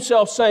spake within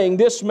himself, saying,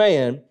 This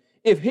man,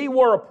 if he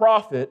were a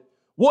prophet,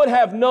 would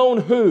have known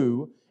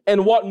who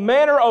and what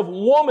manner of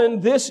woman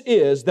this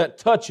is that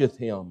toucheth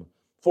him,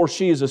 for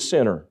she is a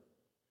sinner.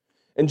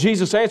 And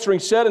Jesus answering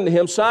said unto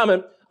him,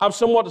 Simon, I've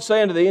somewhat to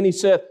say unto thee. And he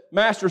said,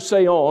 Master,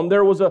 say on.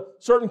 There was a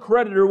certain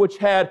creditor which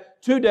had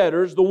 2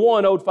 debtors. The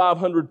one owed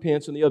 500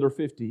 pence and the other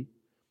 50.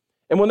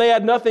 And when they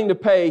had nothing to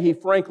pay, he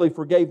frankly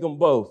forgave them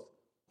both.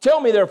 Tell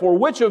me therefore,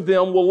 which of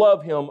them will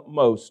love him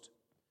most?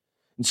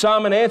 And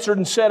Simon answered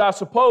and said, I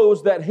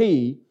suppose that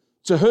he,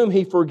 to whom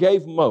he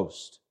forgave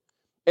most.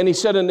 And he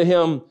said unto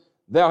him,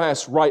 Thou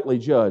hast rightly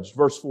judged.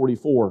 Verse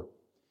 44.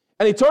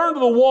 And he turned to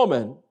the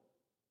woman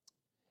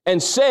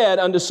and said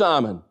unto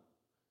Simon,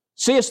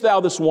 Seest thou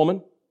this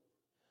woman?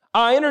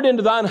 I entered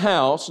into thine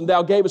house, and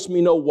thou gavest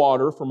me no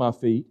water for my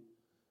feet,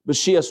 but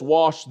she has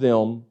washed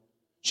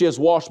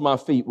my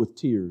feet with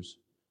tears,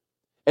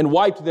 and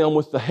wiped them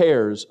with the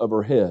hairs of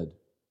her head.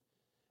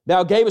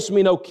 Thou gavest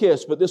me no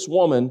kiss, but this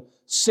woman,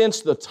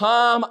 since the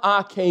time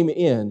I came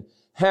in,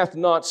 hath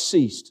not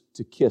ceased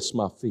to kiss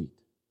my feet.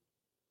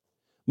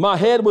 My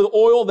head with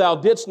oil thou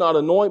didst not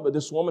anoint, but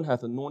this woman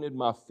hath anointed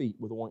my feet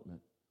with ointment.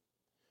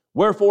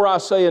 Wherefore I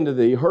say unto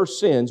thee, her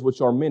sins,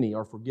 which are many,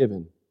 are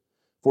forgiven.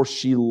 For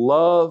she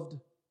loved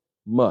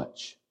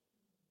much.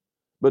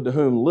 But to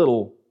whom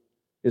little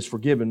is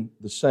forgiven,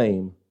 the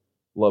same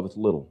loveth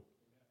little.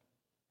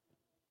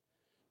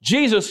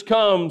 Jesus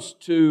comes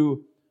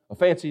to a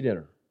fancy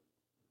dinner.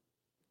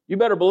 You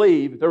better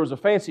believe if there was a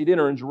fancy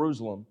dinner in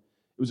Jerusalem,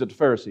 it was at the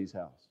Pharisees'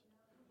 house.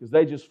 Because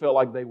they just felt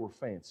like they were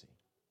fancy.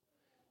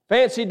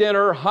 Fancy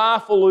dinner,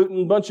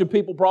 highfalutin, bunch of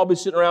people probably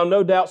sitting around,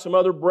 no doubt some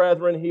other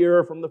brethren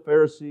here from the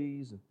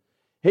Pharisees.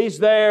 He's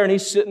there and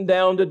he's sitting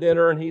down to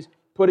dinner and he's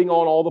putting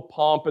on all the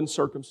pomp and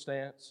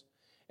circumstance.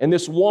 And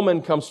this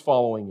woman comes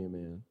following him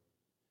in.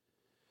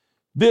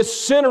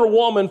 This sinner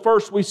woman,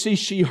 first we see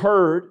she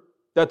heard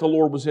that the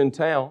Lord was in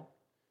town.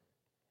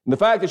 And the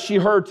fact that she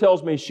heard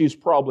tells me she's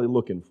probably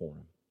looking for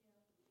him.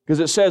 Because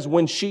it says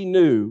when she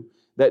knew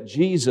that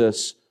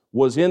Jesus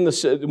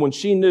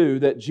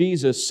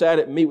sat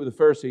at meat with the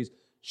Pharisees,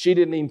 she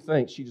didn't even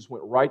think. She just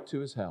went right to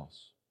his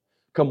house,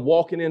 come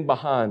walking in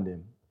behind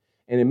him,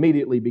 and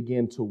immediately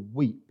began to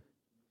weep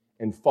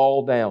and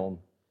fall down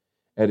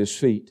at his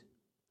feet.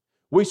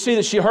 We see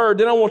that she heard.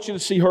 Then I want you to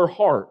see her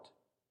heart.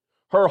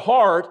 Her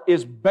heart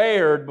is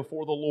bared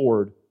before the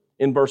Lord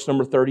in verse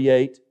number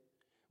 38,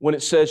 when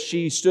it says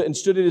she stood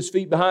at his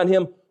feet behind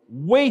him,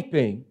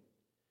 weeping,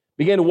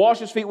 began to wash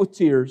his feet with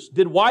tears,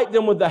 did wipe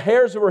them with the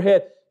hairs of her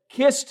head,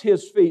 kissed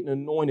his feet, and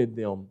anointed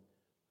them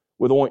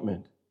with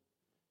ointment.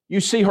 You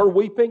see her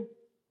weeping?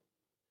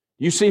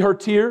 You see her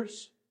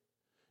tears?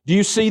 Do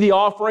you see the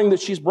offering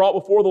that she's brought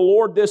before the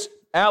Lord, this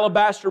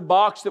alabaster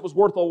box that was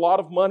worth a lot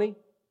of money?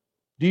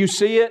 Do you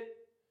see it?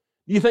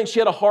 Do you think she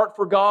had a heart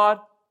for God?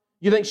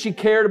 Do you think she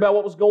cared about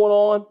what was going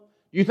on?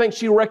 Do you think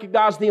she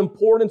recognized the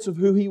importance of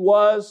who He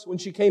was when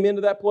she came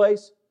into that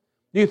place?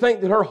 Do you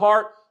think that her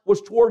heart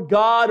was toward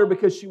God or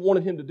because she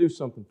wanted Him to do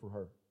something for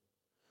her?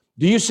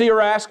 Do you see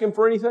her ask Him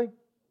for anything?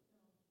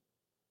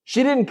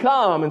 She didn't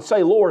come and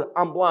say, Lord,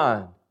 I'm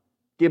blind.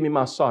 Give me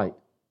my sight.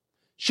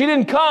 She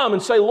didn't come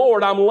and say,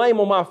 Lord, I'm lame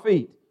on my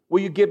feet.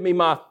 Will you give me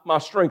my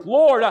strength?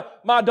 Lord,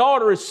 my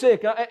daughter is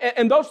sick.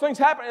 And those things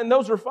happen, and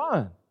those are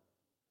fine.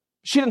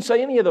 She didn't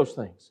say any of those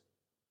things.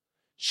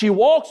 She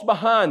walks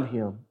behind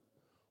Him,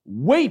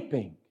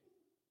 weeping.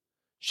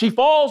 She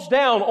falls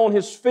down on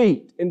His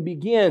feet and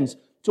begins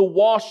to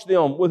wash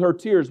them with her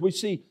tears. We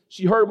see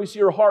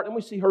her heart, and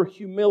we see her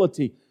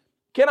humility.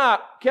 Can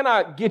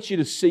I get you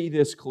to see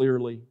this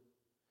clearly?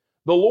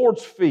 The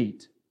Lord's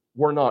feet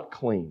were not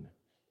clean.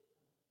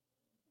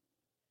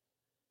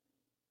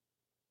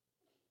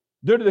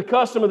 Due to the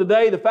custom of the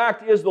day, the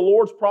fact is the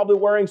Lord's probably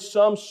wearing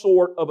some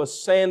sort of a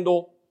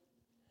sandal,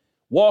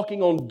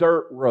 walking on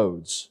dirt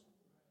roads.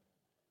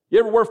 You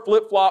ever wear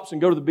flip-flops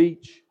and go to the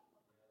beach?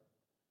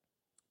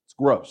 It's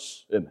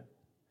gross, isn't it?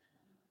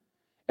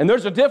 And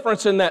there's a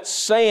difference in that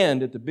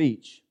sand at the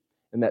beach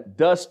and that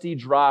dusty,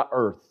 dry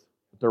earth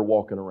that they're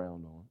walking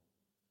around on.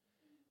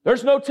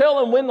 There's no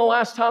telling when the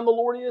last time the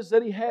Lord is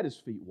that He had His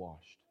feet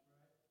washed.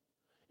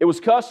 It was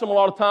custom a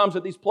lot of times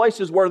at these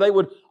places where they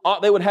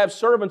would have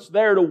servants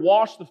there to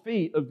wash the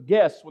feet of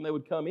guests when they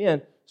would come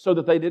in so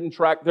that they didn't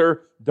track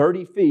their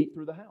dirty feet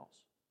through the house.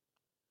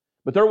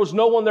 But there was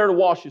no one there to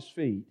wash His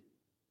feet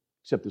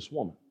except this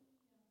woman.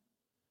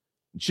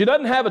 And she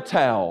doesn't have a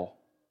towel,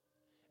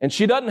 and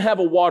she doesn't have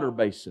a water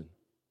basin.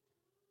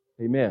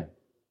 Amen.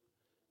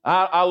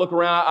 I look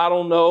around, I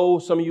don't know,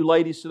 some of you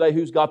ladies today,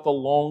 who's got the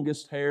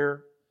longest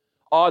hair.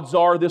 Odds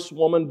are this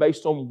woman,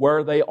 based on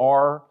where they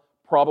are,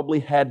 probably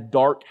had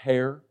dark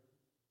hair.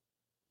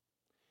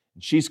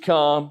 And she's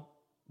come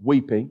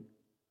weeping.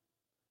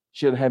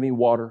 She doesn't have any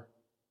water.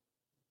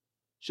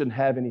 She doesn't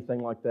have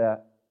anything like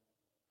that.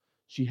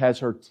 she has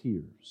her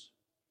tears.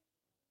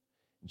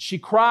 And she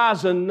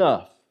cries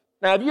enough.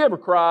 Now, have you ever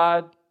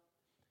cried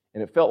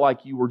and it felt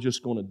like you were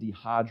just going to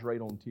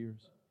dehydrate on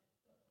tears?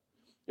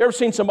 You ever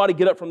seen somebody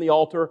get up from the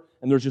altar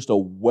and there's just a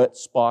wet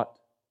spot?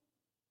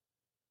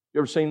 You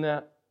ever seen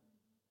that?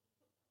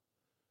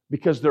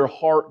 Because their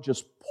heart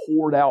just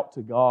poured out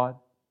to God.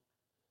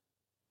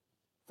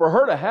 For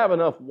her to have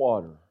enough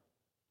water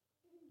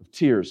of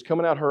tears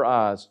coming out her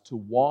eyes to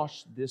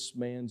wash this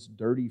man's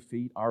dirty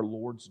feet, our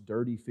Lord's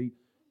dirty feet,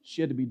 she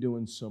had to be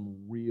doing some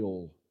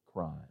real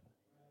crying.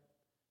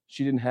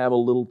 She didn't have a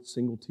little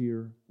single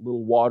tear,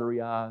 little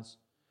watery eyes.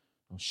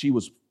 She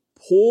was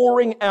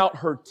pouring out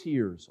her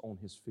tears on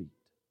His feet.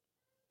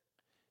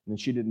 And then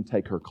she didn't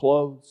take her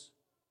clothes.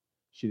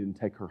 She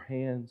didn't take her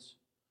hands.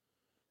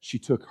 She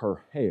took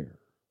her hair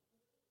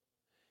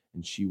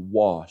and she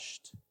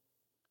washed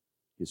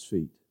His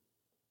feet.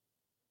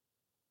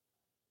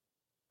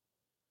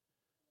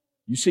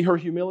 You see her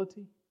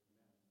humility?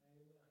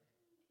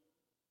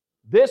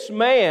 This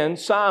man,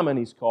 Simon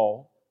he's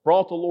called,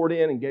 brought the Lord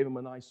in and gave him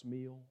a nice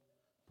meal,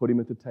 put him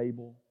at the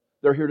table.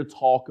 They're here to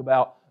talk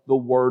about the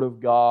Word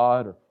of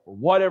God or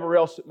whatever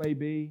else it may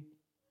be.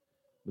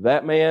 But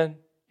that man,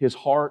 his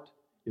heart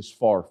is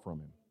far from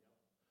Him.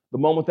 The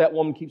moment that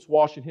woman keeps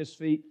washing his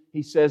feet,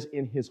 he says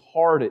in his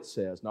heart, it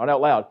says, not out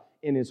loud,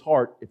 in his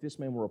heart, if this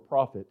man were a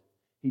prophet,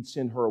 he'd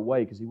send her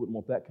away because he wouldn't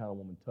want that kind of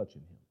woman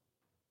touching him.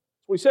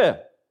 That's what he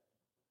said.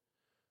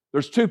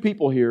 There's two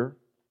people here.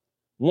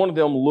 One of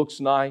them looks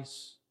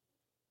nice.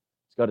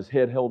 He's got his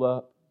head held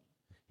up.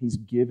 He's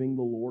giving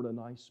the Lord a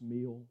nice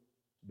meal,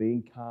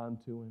 being kind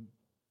to Him.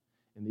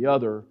 And the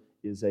other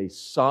is a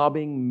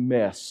sobbing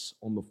mess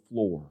on the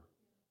floor.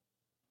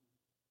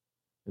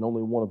 And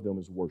only one of them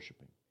is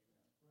worshiping.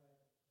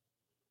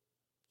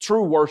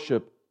 True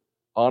worship,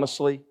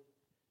 honestly,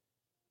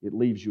 it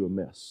leaves you a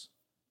mess.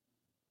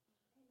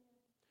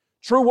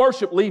 True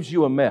worship leaves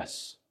you a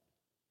mess.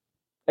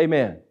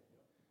 Amen.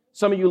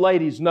 Some of you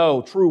ladies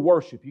know true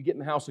worship. You get in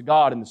the house of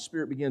God and the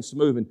Spirit begins to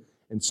move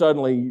and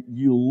suddenly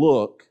you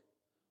look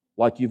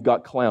like you've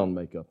got clown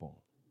makeup on.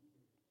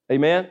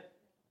 Amen?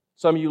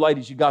 Some of you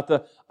ladies, you got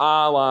the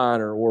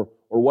eyeliner or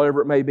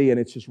whatever it may be and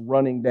it's just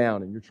running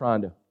down and you're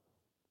trying to...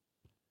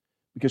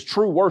 Because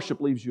true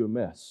worship leaves you a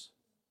mess.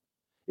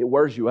 It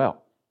wears you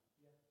out.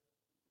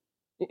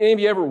 Any of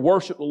you ever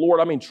worship the Lord?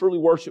 I mean, truly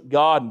worship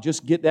God and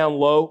just get down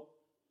low?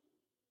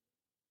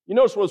 You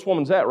notice where this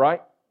woman's at,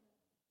 right?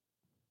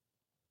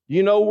 Do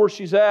you know where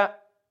she's at?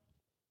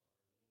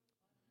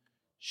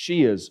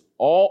 She's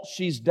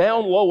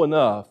down low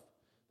enough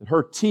that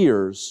her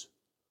tears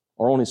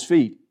are on His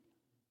feet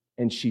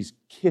and she's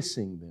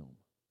kissing them.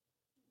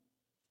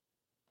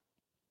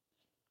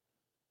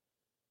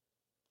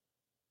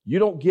 You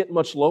don't get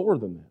much lower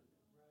than that.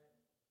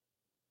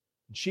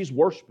 She's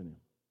worshiping Him.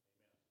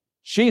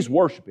 She's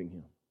worshiping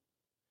Him.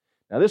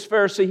 Now this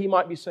Pharisee, he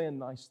might be saying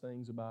nice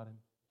things about Him.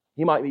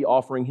 He might be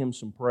offering Him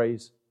some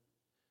praise.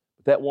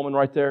 But that woman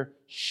right there,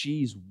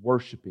 she's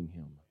worshiping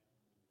Him.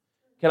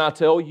 Can I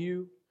tell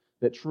you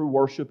that true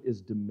worship is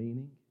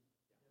demeaning?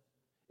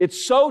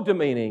 It's so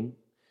demeaning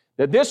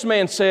that this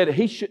man said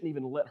he shouldn't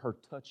even let her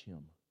touch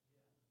him.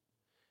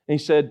 And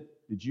he said,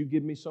 "Did you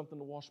give me something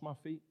to wash my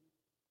feet?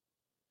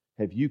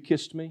 Have you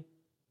kissed me?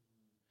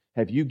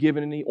 Have you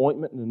given any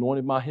ointment and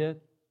anointed my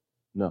head?"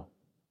 No,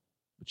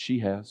 but she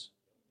has.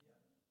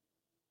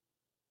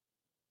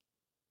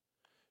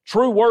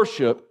 True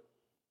worship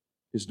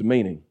is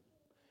demeaning.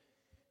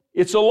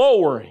 It's a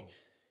lowering.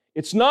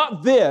 It's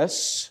not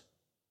this.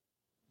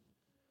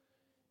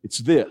 It's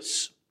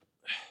this.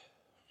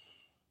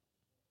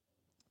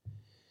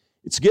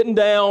 It's getting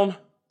down,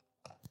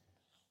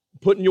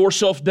 putting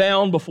yourself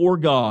down before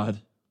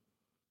God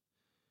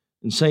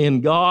and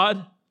saying,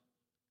 "God,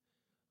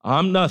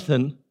 I'm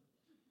nothing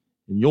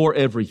and You're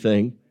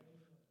everything.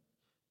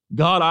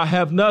 God, I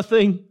have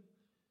nothing,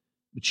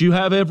 but You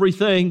have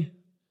everything.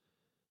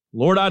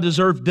 Lord, I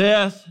deserve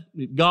death.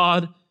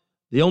 God,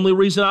 the only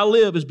reason I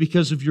live is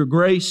because of Your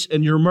grace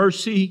and Your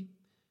mercy.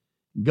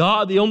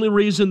 God, the only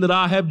reason that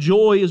I have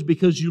joy is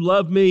because You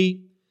love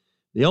me.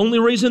 The only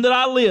reason that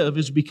I live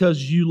is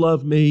because You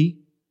love me."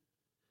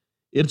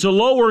 It's a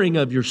lowering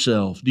of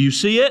yourself. Do you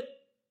see it?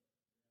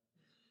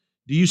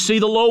 Do you see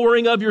the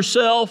lowering of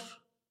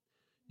yourself?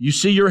 You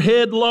see your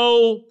head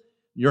low,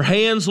 your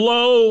hands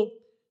low,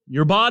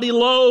 your body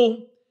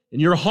low,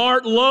 and your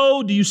heart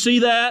low. Do you see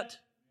that?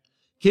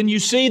 Can you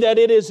see that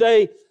it is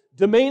a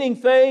demeaning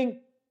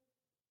thing?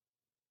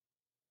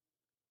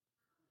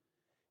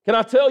 Can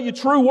I tell you,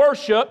 true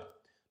worship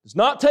does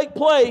not take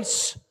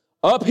place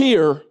up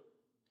here.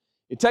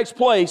 It takes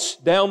place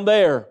down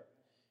there.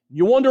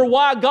 You wonder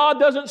why God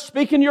doesn't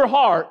speak in your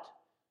heart,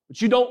 but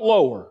you don't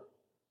lower.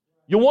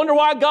 You wonder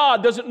why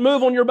God doesn't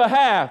move on your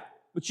behalf,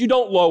 but you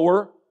don't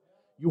lower.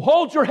 You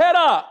hold your head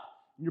up,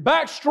 and your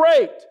back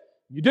straight.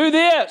 You do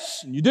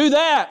this, and you do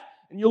that,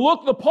 and you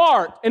look the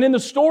part, and in the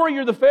story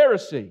you're the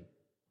Pharisee.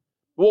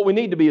 But what we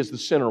need to be is the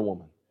sinner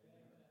woman.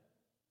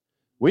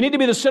 We need to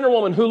be the sinner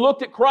woman who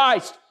looked at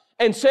Christ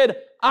and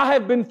said, "I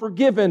have been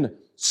forgiven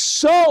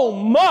so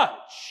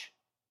much.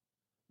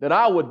 that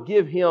I would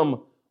give Him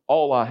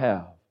all I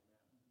have.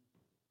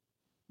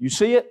 You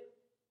see it?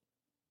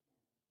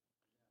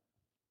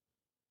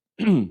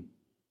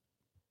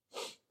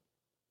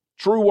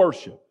 True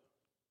worship.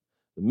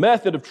 The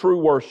method of true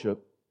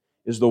worship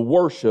is the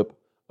worship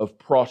of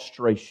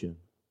prostration.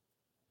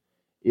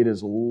 It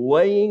is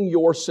laying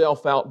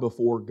yourself out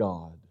before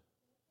God.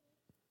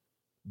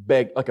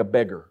 Like a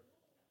beggar.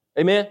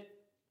 Amen?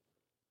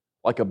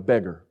 Like a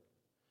beggar.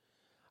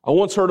 I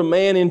once heard a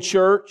man in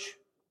church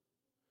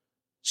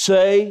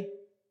said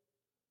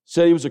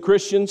he was a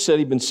Christian, said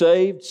he'd been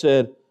saved,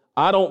 said,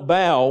 I don't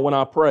bow when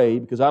I pray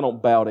because I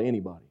don't bow to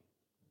anybody.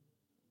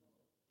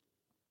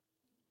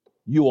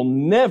 You will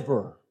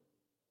never,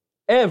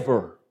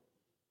 ever,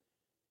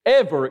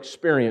 ever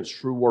experience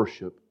true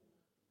worship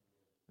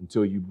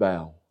until you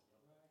bow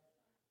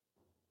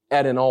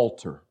at an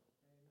altar.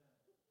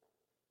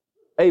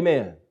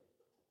 Amen.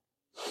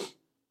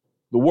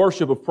 The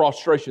worship of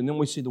prostration. Then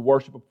we see the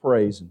worship of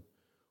praise, and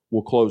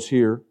we'll close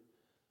here.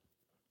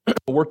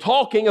 We're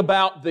talking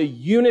about the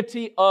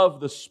unity of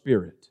the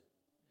Spirit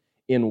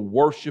in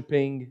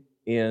worshiping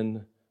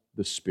in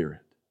the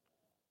Spirit.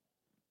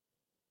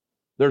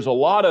 There's a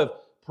lot of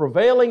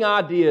prevailing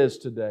ideas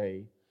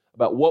today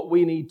about what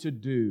we need to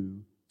do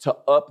to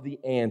up the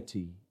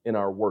ante in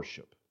our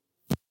worship.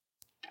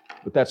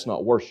 But that's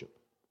not worship.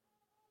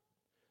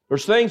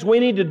 There's things we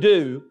need to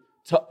do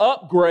to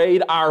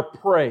upgrade our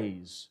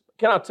praise.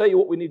 Can I tell you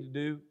what we need to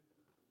do?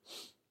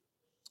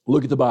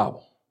 Look at the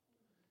Bible.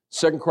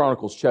 2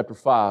 Chronicles chapter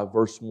 5,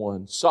 verse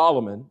 1.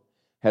 Solomon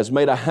has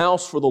made a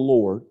house for the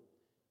Lord,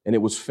 and it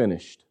was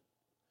finished.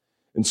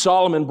 And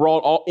Solomon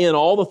brought in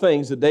all the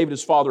things that David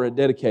his father had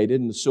dedicated,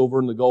 and the silver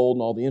and the gold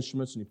and all the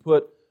instruments, and he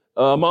put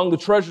among the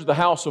treasures of the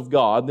house of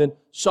God. Then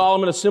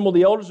Solomon assembled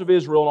the elders of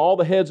Israel and all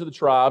the heads of the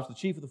tribes, the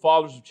chief of the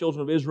fathers of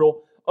children of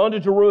Israel, unto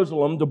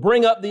Jerusalem to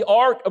bring up the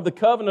ark of the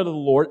covenant of the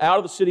Lord out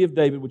of the city of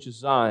David, which is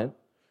Zion.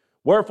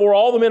 Wherefore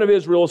all the men of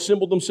Israel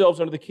assembled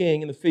themselves unto the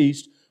king in the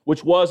feast,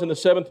 which was in the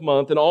 7th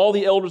month, and all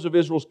the elders of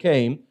Israel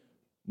came,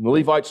 and the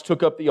Levites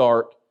took up the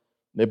ark.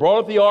 They brought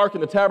up the ark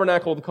in the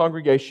tabernacle of the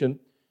congregation,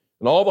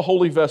 and all the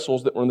holy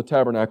vessels that were in the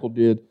tabernacle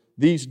did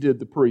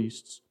the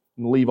priests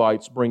and the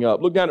Levites bring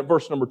up. Look down at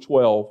verse number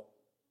 12.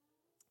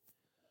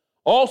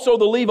 Also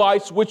the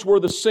Levites, which were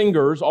the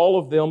singers, all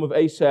of them of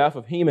Asaph,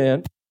 of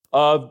Heman,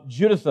 of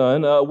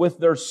Jeduthun, with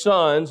their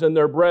sons and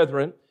their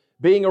brethren,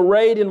 being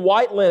arrayed in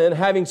white linen,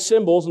 having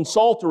cymbals and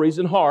psalteries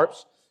and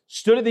harps,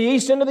 stood at the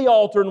east end of the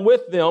altar, and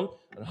with them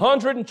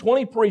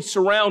 120 priests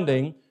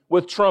surrounding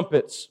with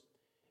trumpets.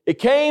 It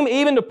came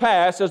even to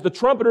pass, as the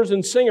trumpeters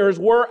and singers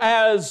were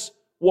as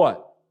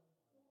what?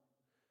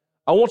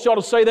 I want y'all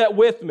to say that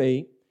with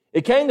me.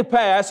 It came to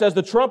pass, as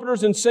the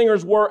trumpeters and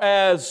singers were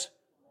as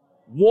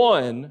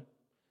one,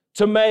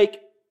 to make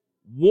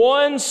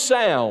one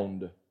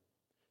sound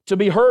to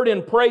be heard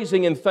in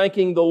praising and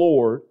thanking the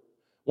Lord,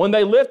 when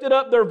they lifted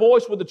up their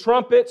voice with the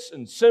trumpets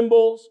and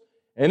cymbals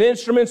and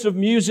instruments of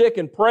music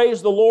and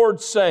praised the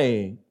Lord,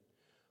 saying,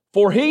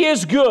 For He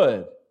is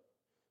good,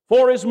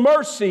 for His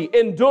mercy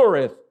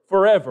endureth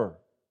forever.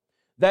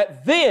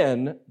 That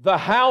then the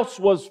house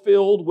was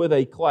filled with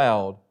a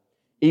cloud,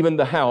 even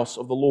the house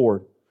of the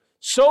Lord,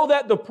 so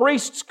that the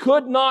priests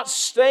could not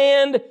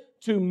stand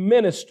to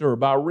minister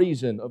by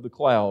reason of the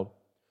cloud,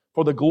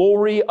 for the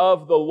glory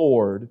of the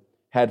Lord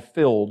had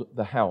filled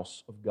the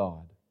house of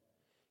God.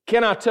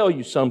 Can I tell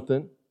you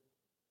something?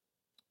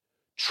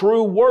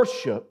 True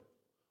worship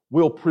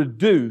will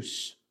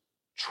produce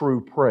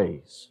true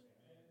praise.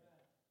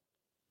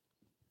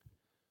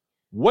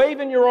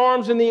 Waving your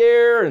arms in the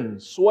air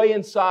and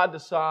swaying side to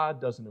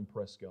side doesn't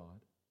impress God.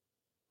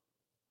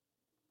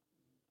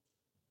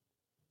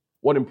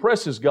 What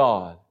impresses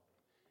God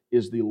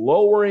is the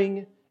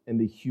lowering and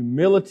the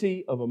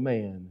humility of a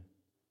man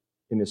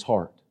in his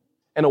heart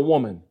and a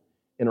woman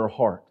in her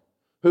heart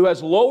who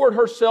has lowered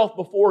herself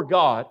before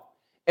God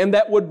and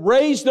that would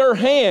raise their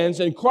hands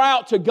and cry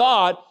out to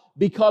God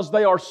because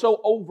they are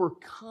so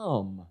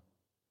overcome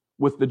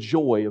with the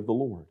joy of the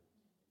Lord.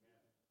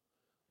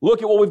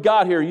 Look at what we've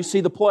got here. You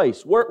see the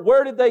place.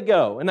 Where did they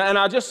go? And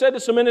I just said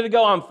this a minute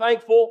ago. I'm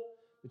thankful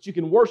that you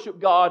can worship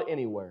God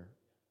anywhere.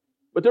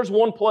 But there's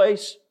one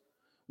place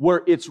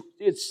where it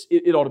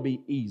ought to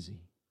be easy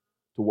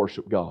to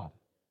worship God.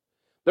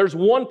 There's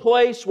one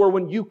place where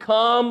when you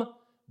come,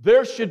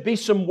 there should be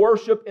some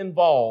worship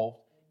involved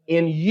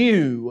in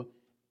you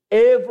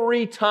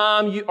every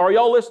time you... Are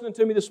y'all listening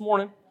to me this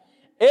morning?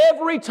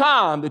 Every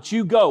time that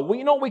you go. Well,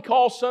 you know what we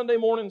call Sunday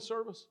morning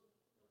service?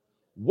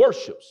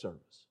 Worship service.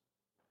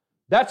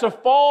 That's a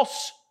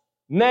false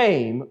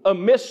name, a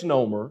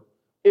misnomer,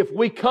 if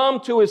we come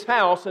to His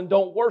house and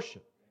don't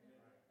worship.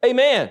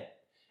 Amen.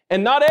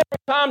 And not every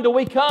time do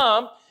we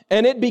come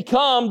and it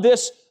become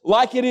this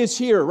like it is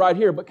here, right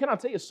here. But can I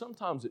tell you,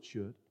 sometimes it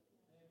should.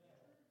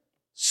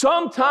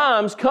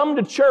 Sometimes come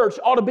to church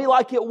ought to be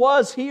like it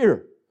was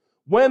here,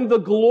 when the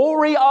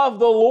glory of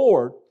the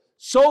Lord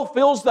so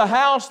fills the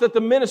house that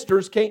the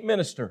ministers can't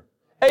minister.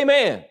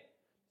 Amen.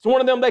 It's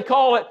one of them, they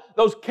call it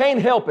those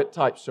can't help it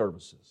type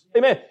services.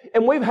 Amen.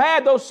 And we've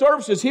had those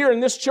services here in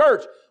this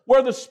church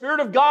where the Spirit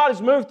of God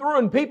has moved through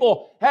and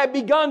people have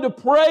begun to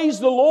praise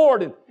the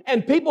Lord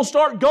and people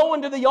start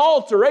going to the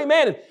altar,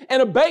 amen,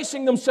 and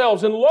abasing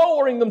themselves and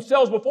lowering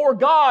themselves before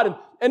God.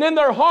 And in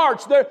their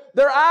hearts,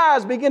 their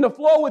eyes begin to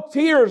flow with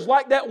tears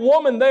like that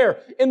woman there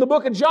in the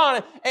book of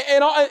John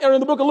and in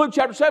the book of Luke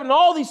chapter 7. And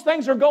all these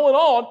things are going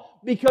on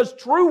because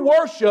true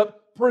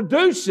worship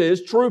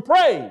produces true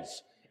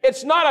praise.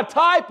 It's not a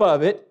type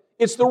of it,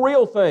 it's the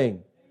real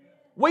thing.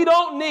 We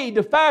don't need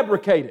to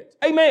fabricate it.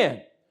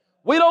 Amen.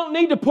 We don't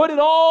need to put it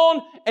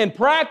on and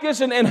practice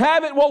and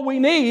have it. What we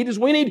need is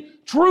we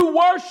need true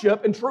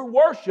worship, and true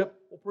worship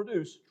will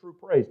produce true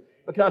praise.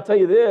 But can I tell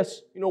you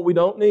this? You know what we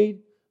don't need?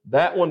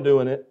 That one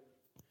doing it,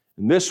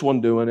 and this one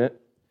doing it,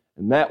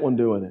 and that one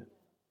doing it.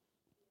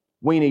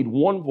 We need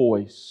one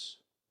voice,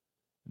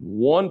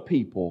 one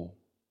people,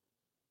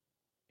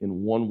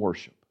 in one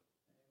worship.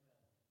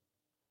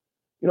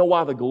 You know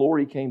why the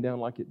glory came down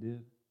like it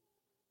did?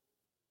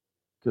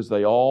 Because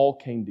they all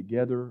came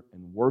together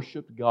and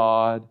worshiped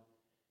God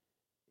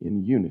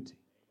in unity,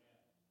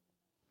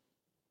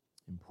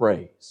 in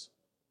praise.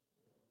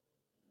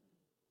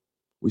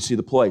 We see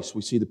the place,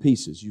 we see the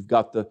pieces. You've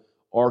got the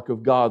ark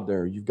of God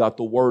there, you've got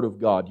the Word of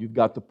God, you've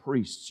got the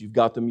priests, you've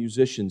got the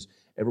musicians.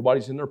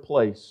 Everybody's in their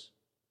place.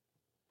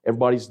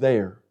 Everybody's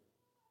there.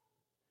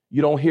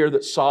 You don't hear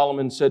that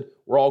Solomon said,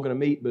 we're all going to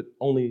meet, but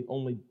only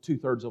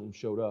 2/3 of them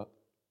showed up.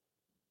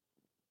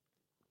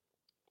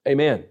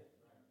 Amen.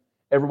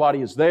 Everybody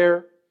is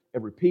there,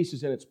 every piece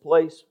is in its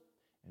place,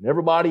 and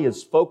everybody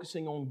is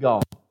focusing on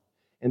God.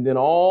 And then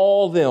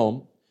all of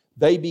them,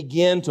 they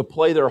begin to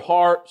play their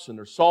harps and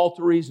their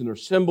psalteries and their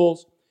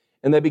cymbals,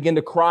 and they begin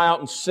to cry out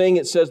and sing.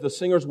 It says the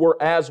singers were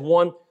as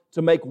one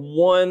to make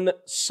one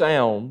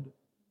sound,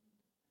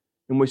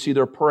 and we see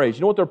their praise.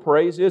 You know what their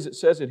praise is? It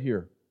says it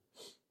here.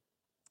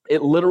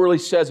 It literally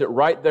says it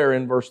right there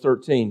in verse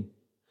 13.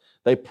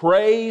 They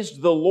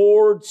praised the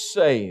Lord,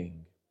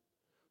 saying,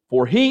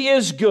 for He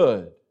is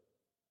good,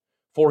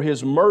 for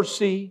His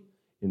mercy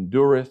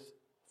endureth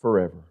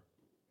forever.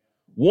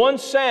 One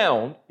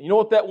sound, you know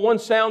what that one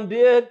sound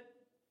did?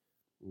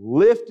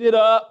 Lifted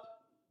up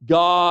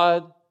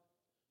God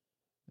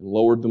and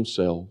lowered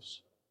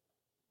themselves.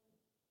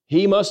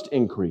 He must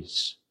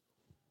increase,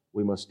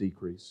 we must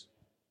decrease.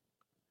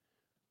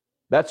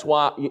 That's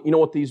why, you know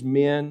what these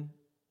men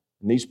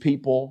and these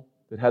people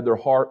that had their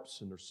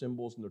harps and their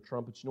cymbals and their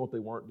trumpets, you know what they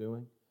weren't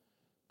doing?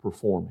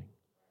 Performing.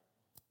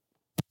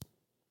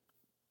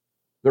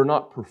 They're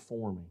not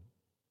performing.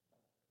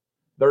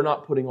 They're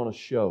not putting on a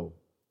show.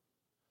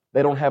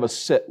 They don't have a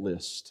set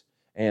list,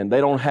 and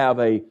they don't have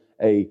a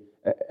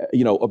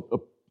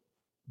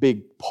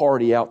big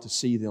party out to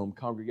see them,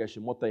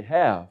 congregation. What they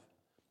have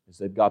is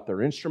they've got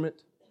their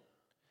instrument,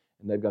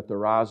 and they've got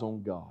their eyes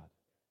on God,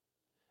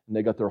 and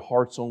they've got their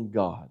hearts on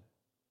God.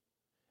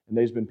 And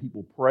there's been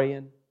people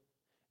praying,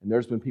 and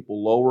there's been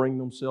people lowering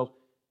themselves.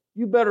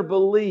 You better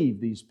believe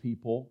these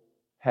people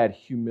had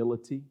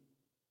humility.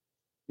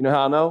 You know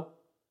how I know?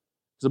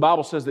 The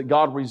Bible says that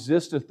God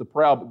resisteth the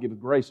proud but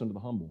giveth grace unto the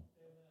humble.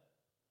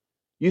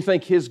 You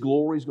think His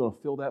glory is going to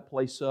fill that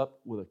place up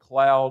with a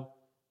cloud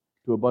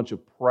to a bunch of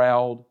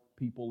proud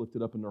people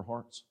lifted up in their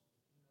hearts?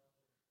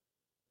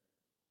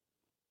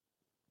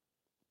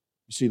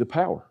 You see the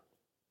power.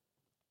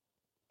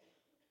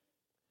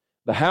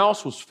 The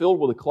house was filled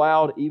with a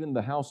cloud, even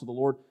the house of the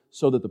Lord,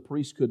 so that the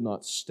priest could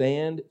not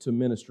stand to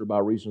minister by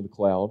reason of the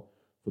cloud,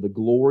 for the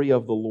glory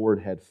of the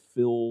Lord had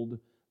filled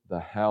the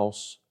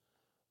house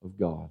of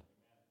God.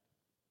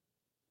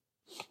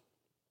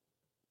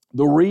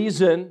 The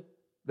reason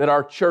that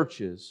our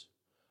churches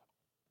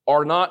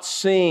are not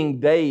seeing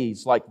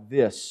days like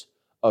this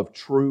of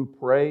true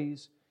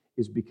praise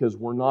is because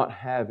we're not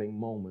having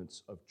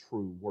moments of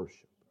true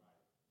worship.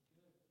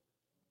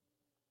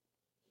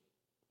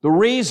 The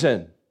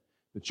reason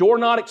that you're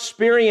not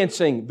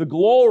experiencing the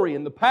glory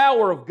and the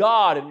power of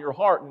God in your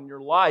heart and in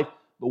your life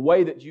the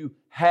way that you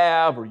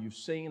have or you've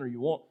seen or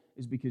you want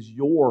is because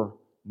you're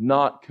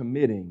not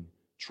committing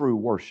true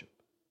worship.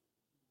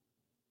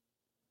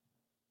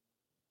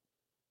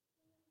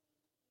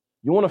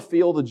 You want to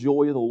feel the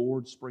joy of the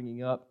Lord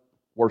springing up?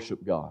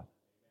 Worship God.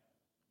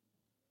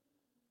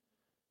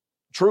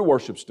 True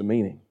worship's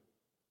demeaning.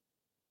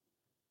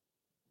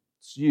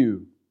 It's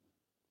you,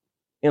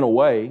 in a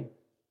way,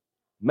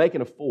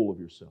 making a fool of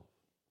yourself.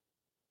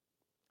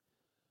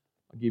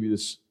 I'll give you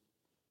this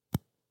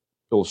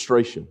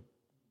illustration,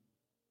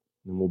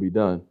 and we'll be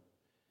done.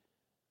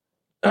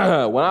 When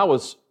I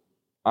was,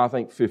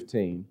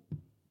 15,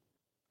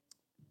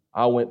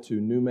 I went to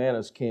New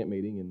Manna's camp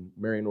meeting in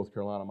Marion, North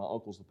Carolina. My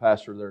uncle's the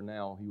pastor there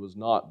now. He was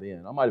not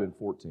then. I might have been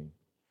 14.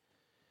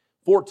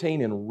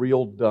 14 and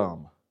real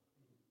dumb.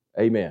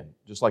 Amen.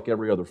 Just like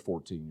every other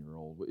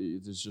 14-year-old.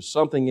 There's just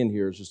something in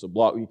here. It's just a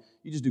block.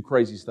 You just do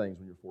crazy things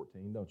when you're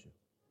 14, don't you?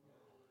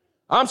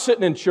 I'm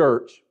sitting in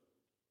church.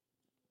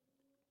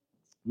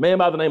 A man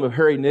by the name of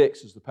Harry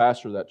Nix is the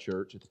pastor of that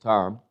church at the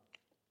time.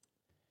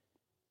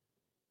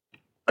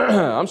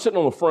 I'm sitting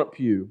on the front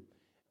pew,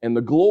 and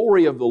the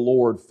glory of the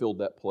Lord filled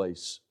that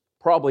place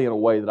probably in a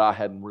way that I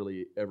hadn't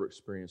really ever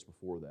experienced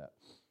before that.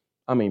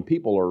 I mean,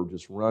 people are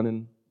just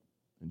running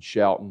and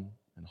shouting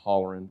and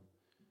hollering.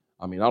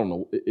 I mean, I don't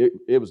know.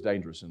 It was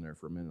dangerous in there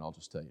for a minute, I'll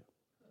just tell you.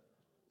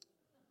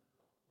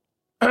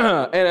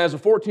 And as a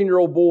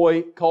 14-year-old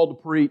boy called to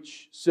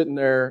preach, standing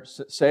there,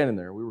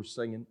 we were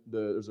singing.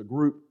 There's a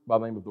group by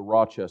the name of the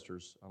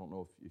Rochesters. I don't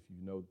know if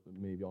you know,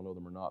 many of y'all know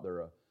them or not.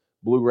 They're a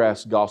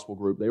bluegrass gospel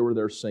group. They were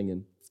there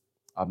singing.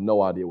 I have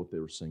no idea what they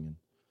were singing.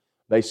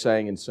 They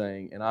sang and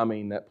sang, and I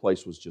mean, that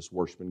place was just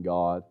worshiping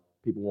God.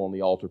 People were on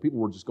the altar. People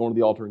were just going to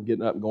the altar and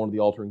getting up and going to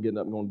the altar and getting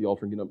up and going to the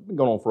altar and getting up. It's been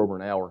going on for over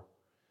an hour.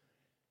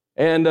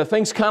 And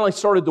things kind of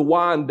started to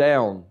wind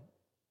down.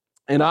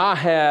 And I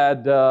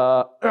had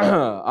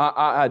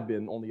I'd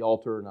been on the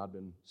altar and I'd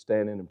been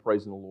standing and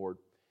praising the Lord.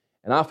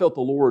 And I felt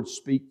the Lord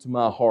speak to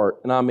my heart.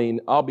 And I mean,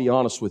 I'll be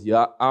honest with you,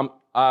 I'm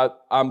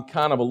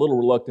kind of a little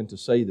reluctant to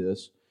say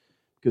this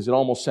because it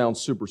almost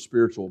sounds super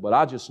spiritual, but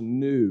I just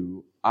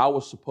knew I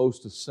was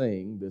supposed to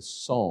sing this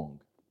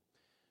song.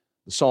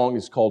 The song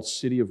is called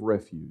City of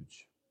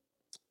Refuge.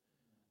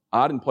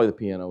 I didn't play the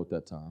piano at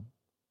that time.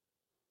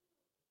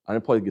 I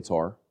didn't play the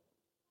guitar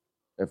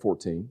at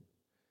 14.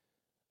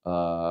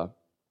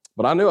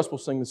 But I knew I was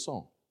supposed to sing this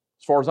song.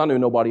 As far as I knew,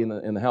 nobody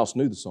in the house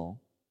knew the song.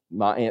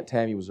 My Aunt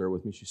Tammy was there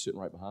with me. She's sitting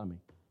right behind me.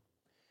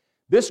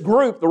 This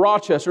group, the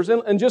Rochesters,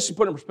 and just to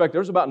put it in perspective,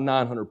 there's about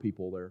 900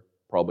 people there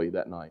probably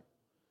that night.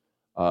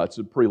 It's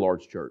a pretty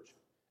large church.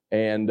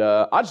 And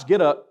I just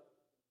get up,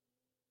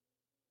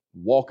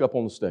 walk up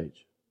on the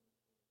stage.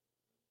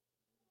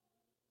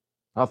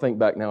 I think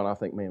back now and I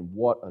think, man,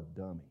 what a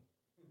dummy.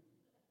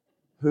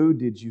 Who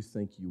did you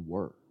think you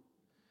were?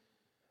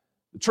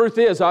 The truth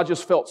is, I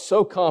just felt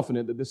so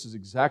confident that this is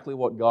exactly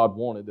what God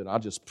wanted that I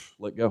just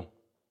let go.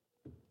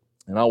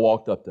 And I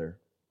walked up there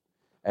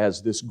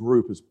as this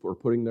group are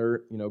putting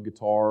their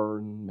guitar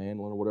and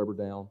mandolin or whatever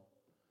down.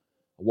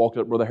 I walked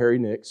up to Brother Harry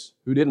Nix,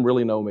 who didn't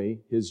really know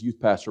me. His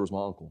youth pastor was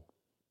my uncle.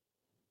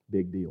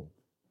 Big deal.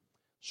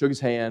 Shook his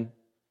hand,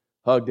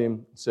 hugged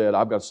him, and said,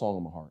 I've got a song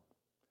on my heart.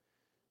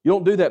 You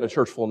don't do that in a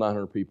church full of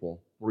 900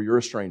 people where you're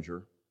a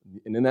stranger.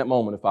 And in that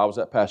moment, if I was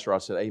that pastor, I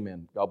said,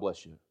 amen, God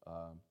bless you.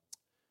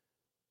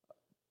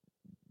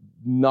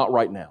 Not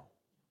right now.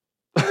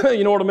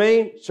 You know what I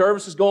mean?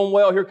 Service is going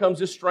well. Here comes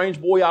this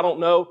strange boy I don't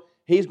know.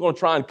 He's going to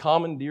try and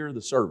commandeer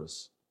the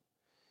service.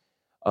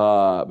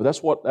 But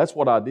that's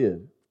what I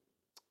did.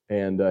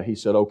 And he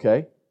said,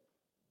 okay.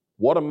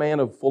 What a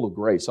man full of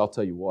grace. I'll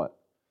tell you what.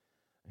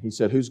 He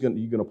said, you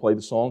going to play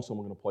the song?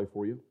 Someone going to play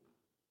for you?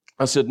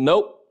 I said,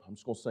 nope. I'm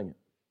just going to sing it.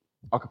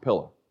 A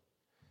cappella.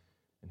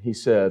 And he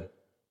said,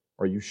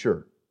 are you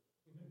sure?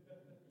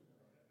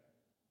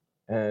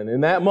 And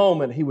in that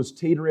moment, he was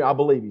teetering, I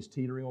believe he's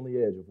teetering on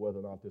the edge of whether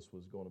or not this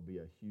was going to be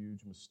a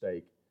huge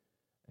mistake.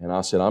 And I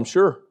said, I'm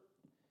sure.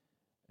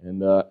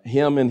 And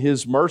him in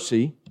his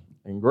mercy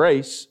and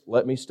grace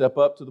let me step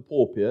up to the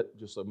pulpit,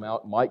 just a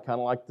mic kind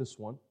of like this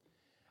one.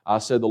 I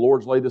said, the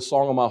Lord's laid this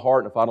song on my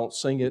heart, and if I don't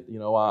sing it,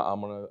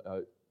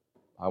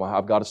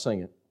 I've got to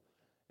sing it.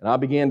 And I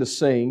began to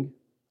sing.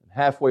 And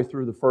halfway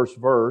through the first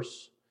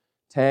verse,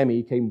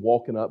 Tammy came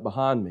walking up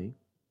behind me.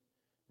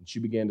 And she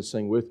began to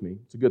sing with me.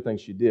 It's a good thing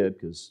she did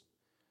because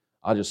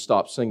I just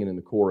stopped singing in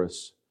the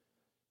chorus.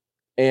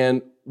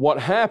 And what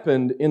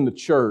happened in the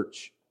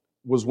church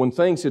was when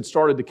things had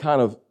started to kind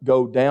of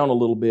go down a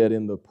little bit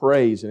in the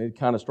praise and it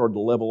kind of started to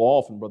level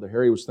off, and Brother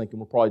Harry was thinking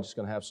we're probably just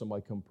going to have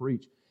somebody come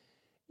preach.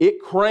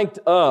 It cranked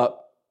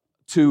up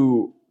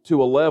to a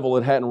level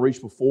it hadn't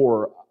reached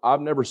before. I've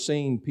never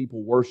seen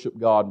people worship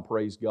God and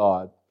praise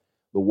God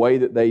the way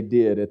that they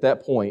did at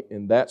that point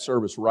in that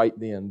service right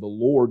then. The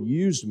Lord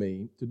used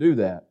me to do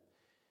that.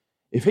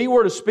 If He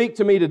were to speak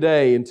to me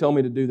today and tell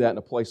me to do that in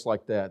a place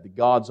like that, the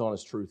God's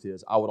honest truth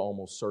is, I would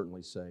almost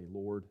certainly say,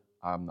 Lord,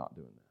 I'm not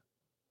doing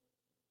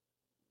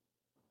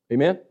that.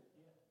 Amen?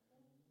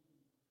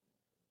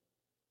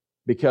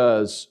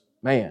 Because,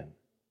 man,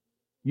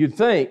 you'd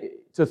think,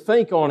 to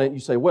think on it, you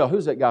say, well,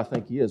 who's that guy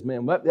think he is?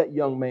 Man, that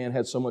young man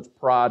had so much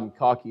pride and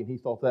cocky and he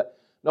thought that.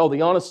 No,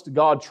 the honest to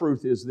God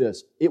truth is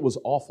this. It was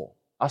awful.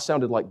 I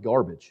sounded like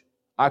garbage.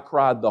 I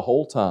cried the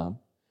whole time.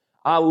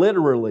 I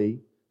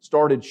literally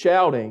started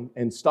shouting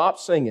and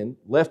stopped singing,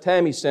 left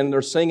Tammy standing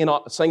there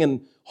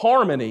singing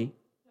harmony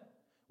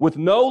with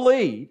no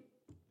lead.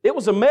 It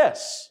was a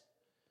mess.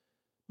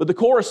 But the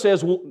chorus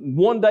says,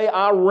 one day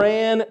I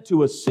ran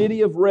to a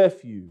city of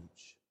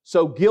refuge.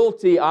 So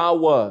guilty I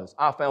was.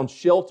 I found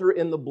shelter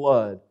in the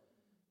blood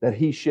that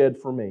He shed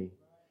for me.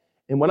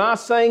 And when I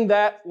sang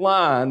that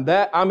line,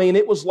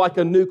 it was like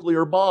a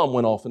nuclear bomb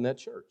went off in that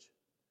church.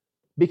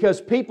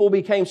 Because people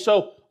became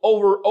so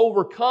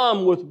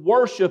overcome with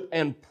worship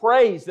and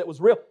praise that was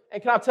real.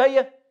 And can I tell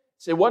you,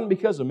 it wasn't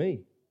because of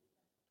me.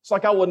 It's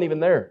like I wasn't even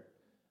there.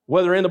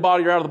 Whether in the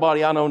body or out of the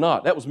body, I know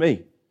not. That was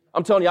me.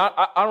 I'm telling you,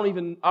 I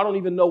don't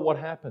even know what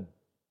happened.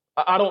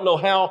 I don't know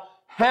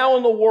how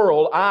in the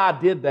world I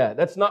did that.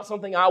 That's not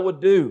something I would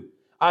do.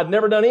 I'd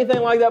never done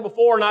anything like that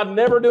before, and I'd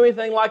never do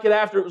anything like it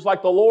after. It was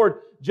like the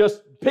Lord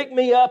just picked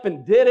me up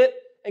and did it.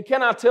 And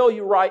can I tell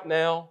you right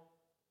now,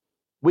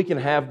 We can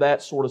have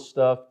that sort of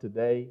stuff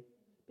today.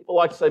 People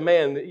like to say,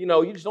 man,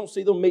 you just don't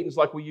see them meetings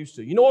like we used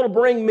to. You know what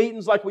will bring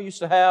meetings like we used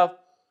to have?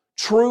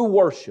 True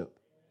worship.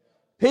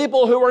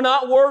 People who are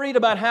not worried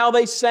about how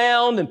they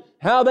sound and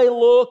how they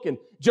look. And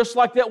just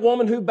like that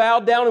woman who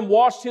bowed down and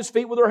washed His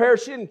feet with her hair,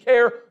 she didn't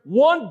care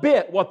one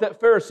bit what that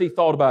Pharisee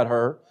thought about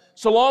her,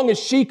 so long as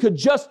she could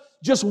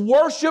just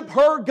worship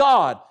her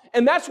God.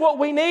 And that's what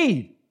we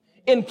need.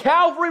 In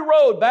Calvary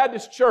Road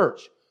Baptist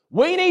Church,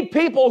 we need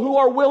people who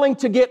are willing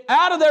to get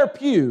out of their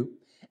pew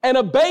and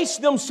abase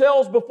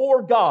themselves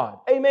before God.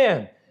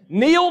 Amen.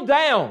 Kneel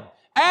down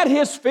at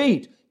His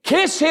feet.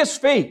 Kiss His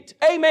feet.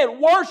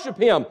 Amen. Worship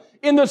Him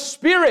in the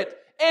Spirit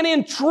and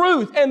in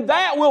truth, and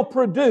that will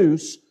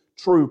produce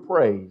true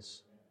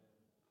praise.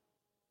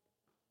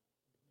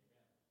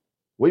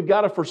 We've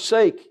got to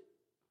forsake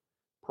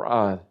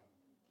pride.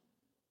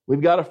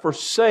 We've got to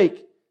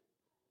forsake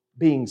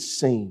being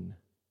seen.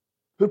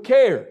 Who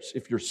cares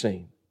if you're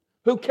seen?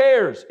 Who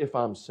cares if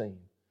I'm seen?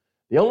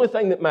 The only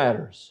thing that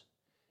matters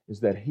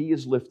is that He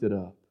is lifted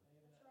up.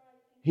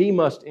 He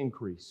must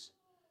increase.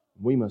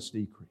 We must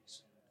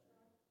decrease.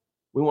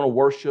 We want to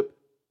worship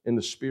in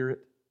the Spirit.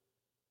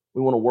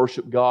 We want to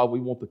worship God. We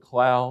want the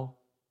cloud.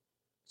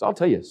 So I'll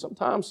tell you,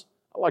 sometimes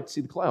I like to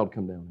see the cloud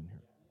come down in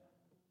here.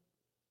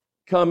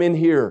 Come in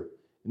here,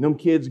 and them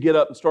kids get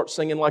up and start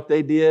singing like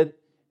they did,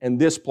 and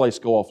this place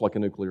go off like a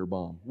nuclear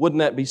bomb. Wouldn't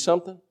that be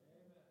something?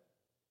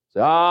 Say,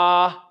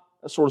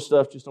 that sort of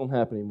stuff just don't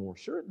happen anymore.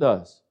 Sure it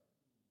does.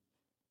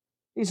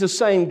 He's the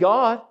same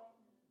God.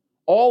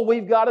 All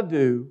we've got to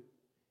do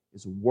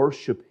is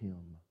worship Him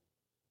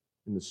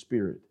in the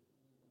Spirit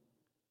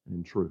and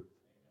in truth.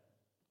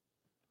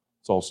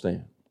 Let's all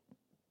stand.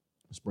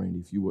 Miss Brandy,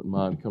 if you wouldn't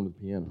mind, come to the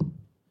piano.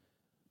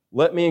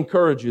 Let me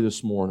encourage you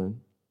this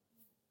morning.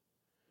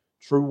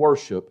 True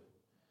worship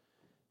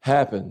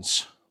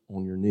happens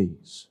on your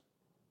knees.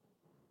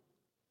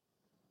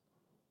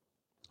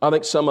 I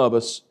think some of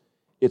us,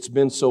 it's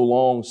been so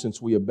long since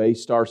we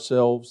abased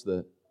ourselves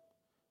that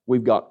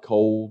we've got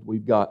cold,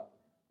 we've got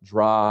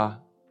dry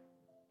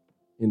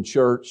in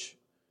church.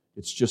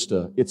 It's just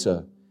it's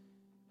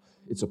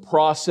a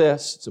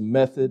process, it's a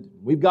method.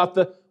 We've got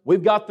the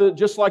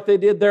just like they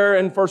did there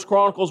in 1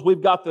 Chronicles,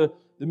 we've got the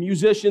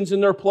musicians in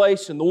their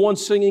place and the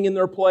ones singing in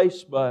their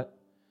place, but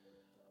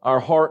our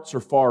hearts are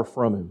far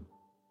from Him.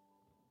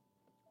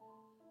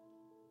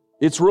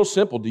 It's real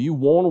simple. Do you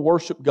want to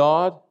worship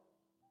God?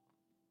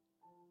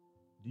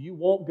 Do you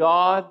want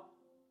God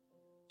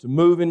to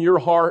move in your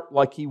heart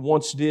like He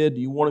once did?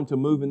 Do you want Him to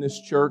move in this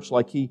church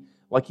like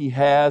He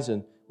has?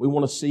 And we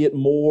want to see it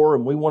more,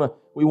 and we want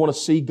to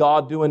see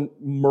God doing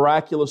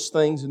miraculous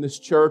things in this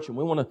church, and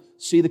we want to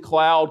see the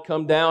cloud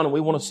come down, and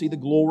we want to see the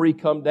glory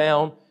come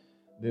down.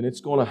 Then it's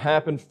going to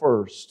happen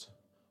first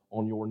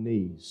on your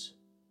knees.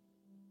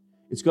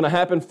 It's going to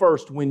happen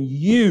first when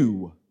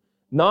you,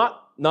 not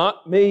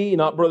me,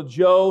 not Brother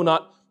Joe,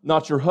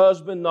 not your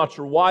husband, not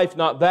your wife,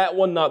 not that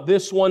one, not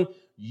this one.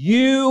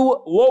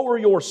 You lower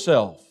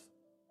yourself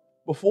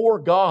before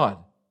God.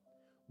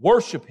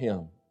 Worship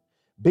Him.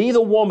 Be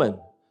the woman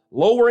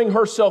lowering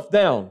herself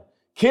down,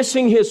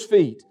 kissing His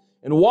feet,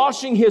 and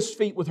washing His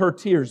feet with her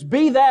tears.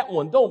 Be that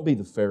one. Don't be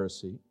the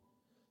Pharisee,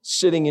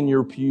 sitting in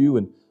your pew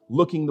and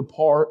looking the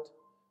part,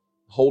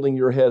 holding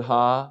your head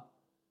high.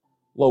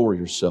 Lower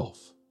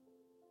yourself.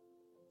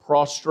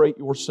 Prostrate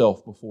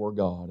yourself before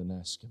God and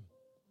ask Him.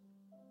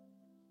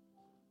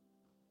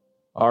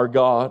 Our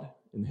God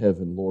in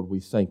heaven, Lord, we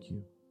thank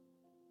You.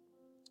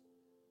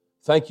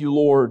 Thank You,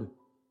 Lord,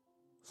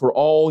 for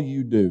all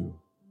You do.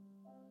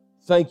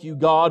 Thank You,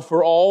 God,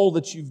 for all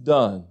that You've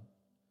done.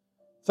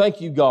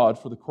 Thank You, God,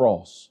 for the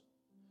cross.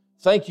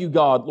 Thank You,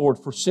 God, Lord,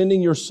 for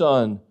sending Your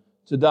Son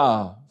to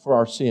die for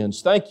our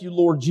sins. Thank You,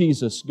 Lord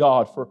Jesus,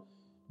 God, for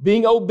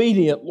being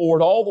obedient,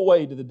 Lord, all the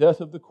way to the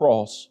death of the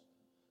cross.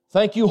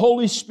 Thank You,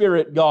 Holy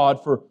Spirit,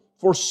 God,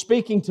 for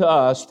speaking to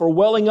us, for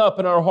welling up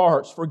in our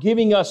hearts, for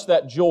giving us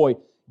that joy,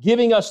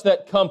 giving us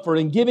that comfort,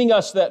 and giving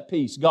us that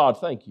peace. God,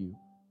 thank You.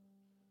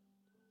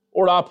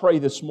 Lord, I pray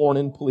this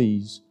morning,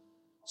 please,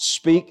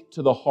 speak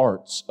to the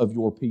hearts of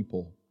Your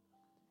people.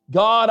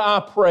 God, I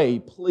pray,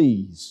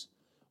 please,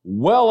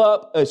 well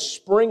up a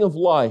spring of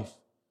life.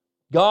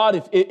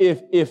 God,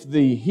 if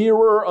the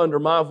hearer under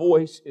my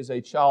voice is a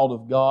child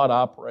of God,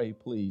 I pray,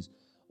 please,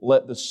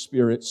 let the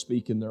Spirit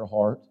speak in their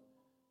heart.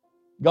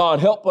 God,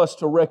 help us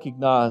to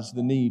recognize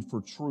the need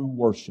for true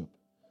worship.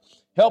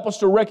 Help us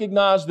to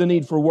recognize the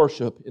need for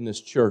worship in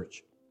this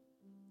church.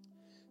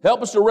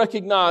 Help us to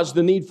recognize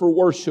the need for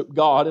worship,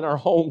 God, in our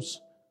homes.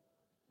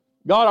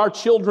 God, our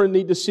children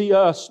need to see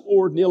us,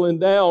 Lord, kneeling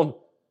down.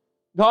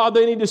 God,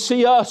 they need to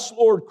see us,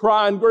 Lord,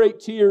 crying great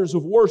tears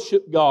of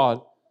worship,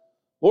 God.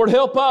 Lord,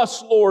 help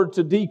us, Lord,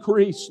 to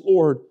decrease,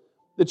 Lord,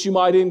 that You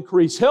might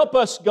increase. Help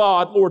us,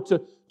 God, Lord,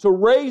 to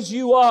raise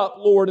You up,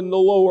 Lord, and to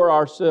lower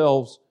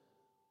ourselves.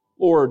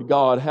 Lord,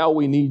 God, how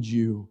we need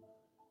You.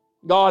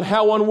 God,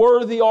 how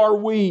unworthy are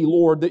we,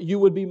 Lord, that You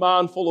would be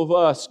mindful of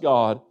us,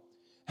 God.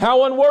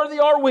 How unworthy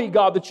are we,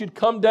 God, that You'd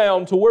come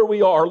down to where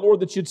we are, Lord,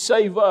 that You'd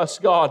save us,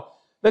 God,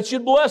 that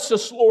You'd bless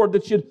us, Lord,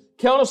 that You'd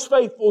Count us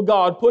faithful,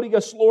 God, putting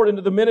us, Lord,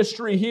 into the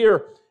ministry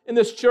here in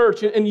this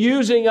church and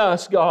using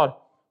us, God.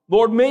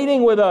 Lord,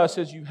 meeting with us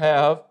as you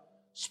have,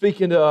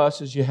 speaking to us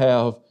as you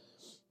have.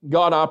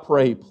 God, I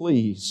pray,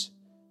 please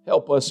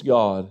help us,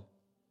 God,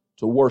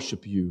 to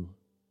worship you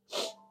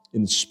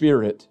in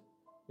spirit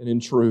and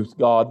in truth,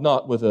 God,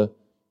 not with a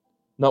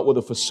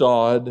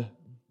facade,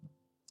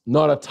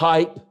 not a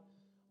type,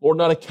 Lord,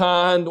 not a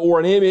kind or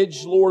an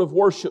image, Lord, of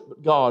worship,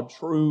 but God,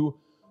 true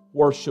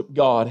worship.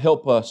 God,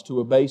 help us to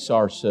abase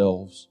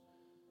ourselves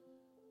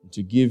and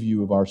to give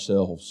you of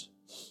ourselves.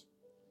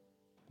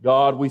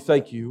 God, we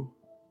thank you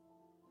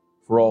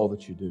for all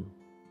that you do.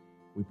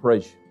 We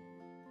praise you.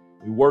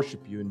 We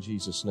worship you in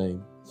Jesus'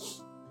 name.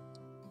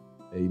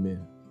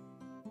 Amen.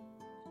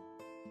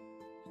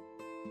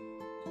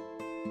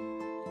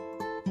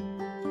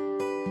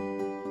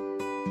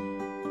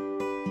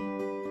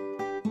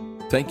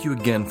 Thank you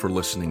again for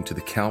listening to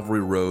the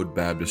Calvary Road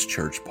Baptist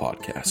Church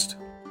podcast.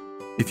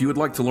 If you would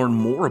like to learn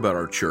more about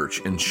our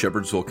church in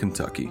Shepherdsville,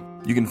 Kentucky,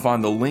 you can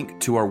find the link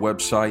to our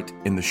website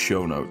in the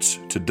show notes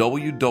to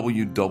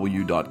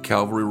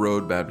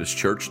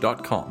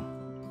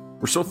www.calvaryroadbaptistchurch.com.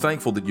 We're so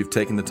thankful that you've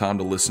taken the time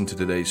to listen to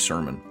today's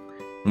sermon,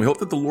 and we hope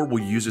that the Lord will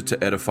use it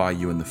to edify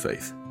you in the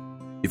faith.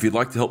 If you'd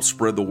like to help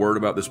spread the word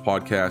about this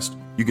podcast,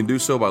 you can do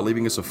so by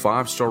leaving us a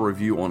 5-star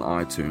review on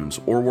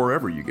iTunes or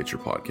wherever you get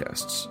your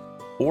podcasts,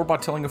 or by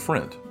telling a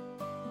friend.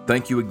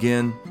 Thank you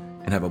again,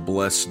 and have a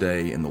blessed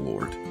day in the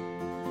Lord.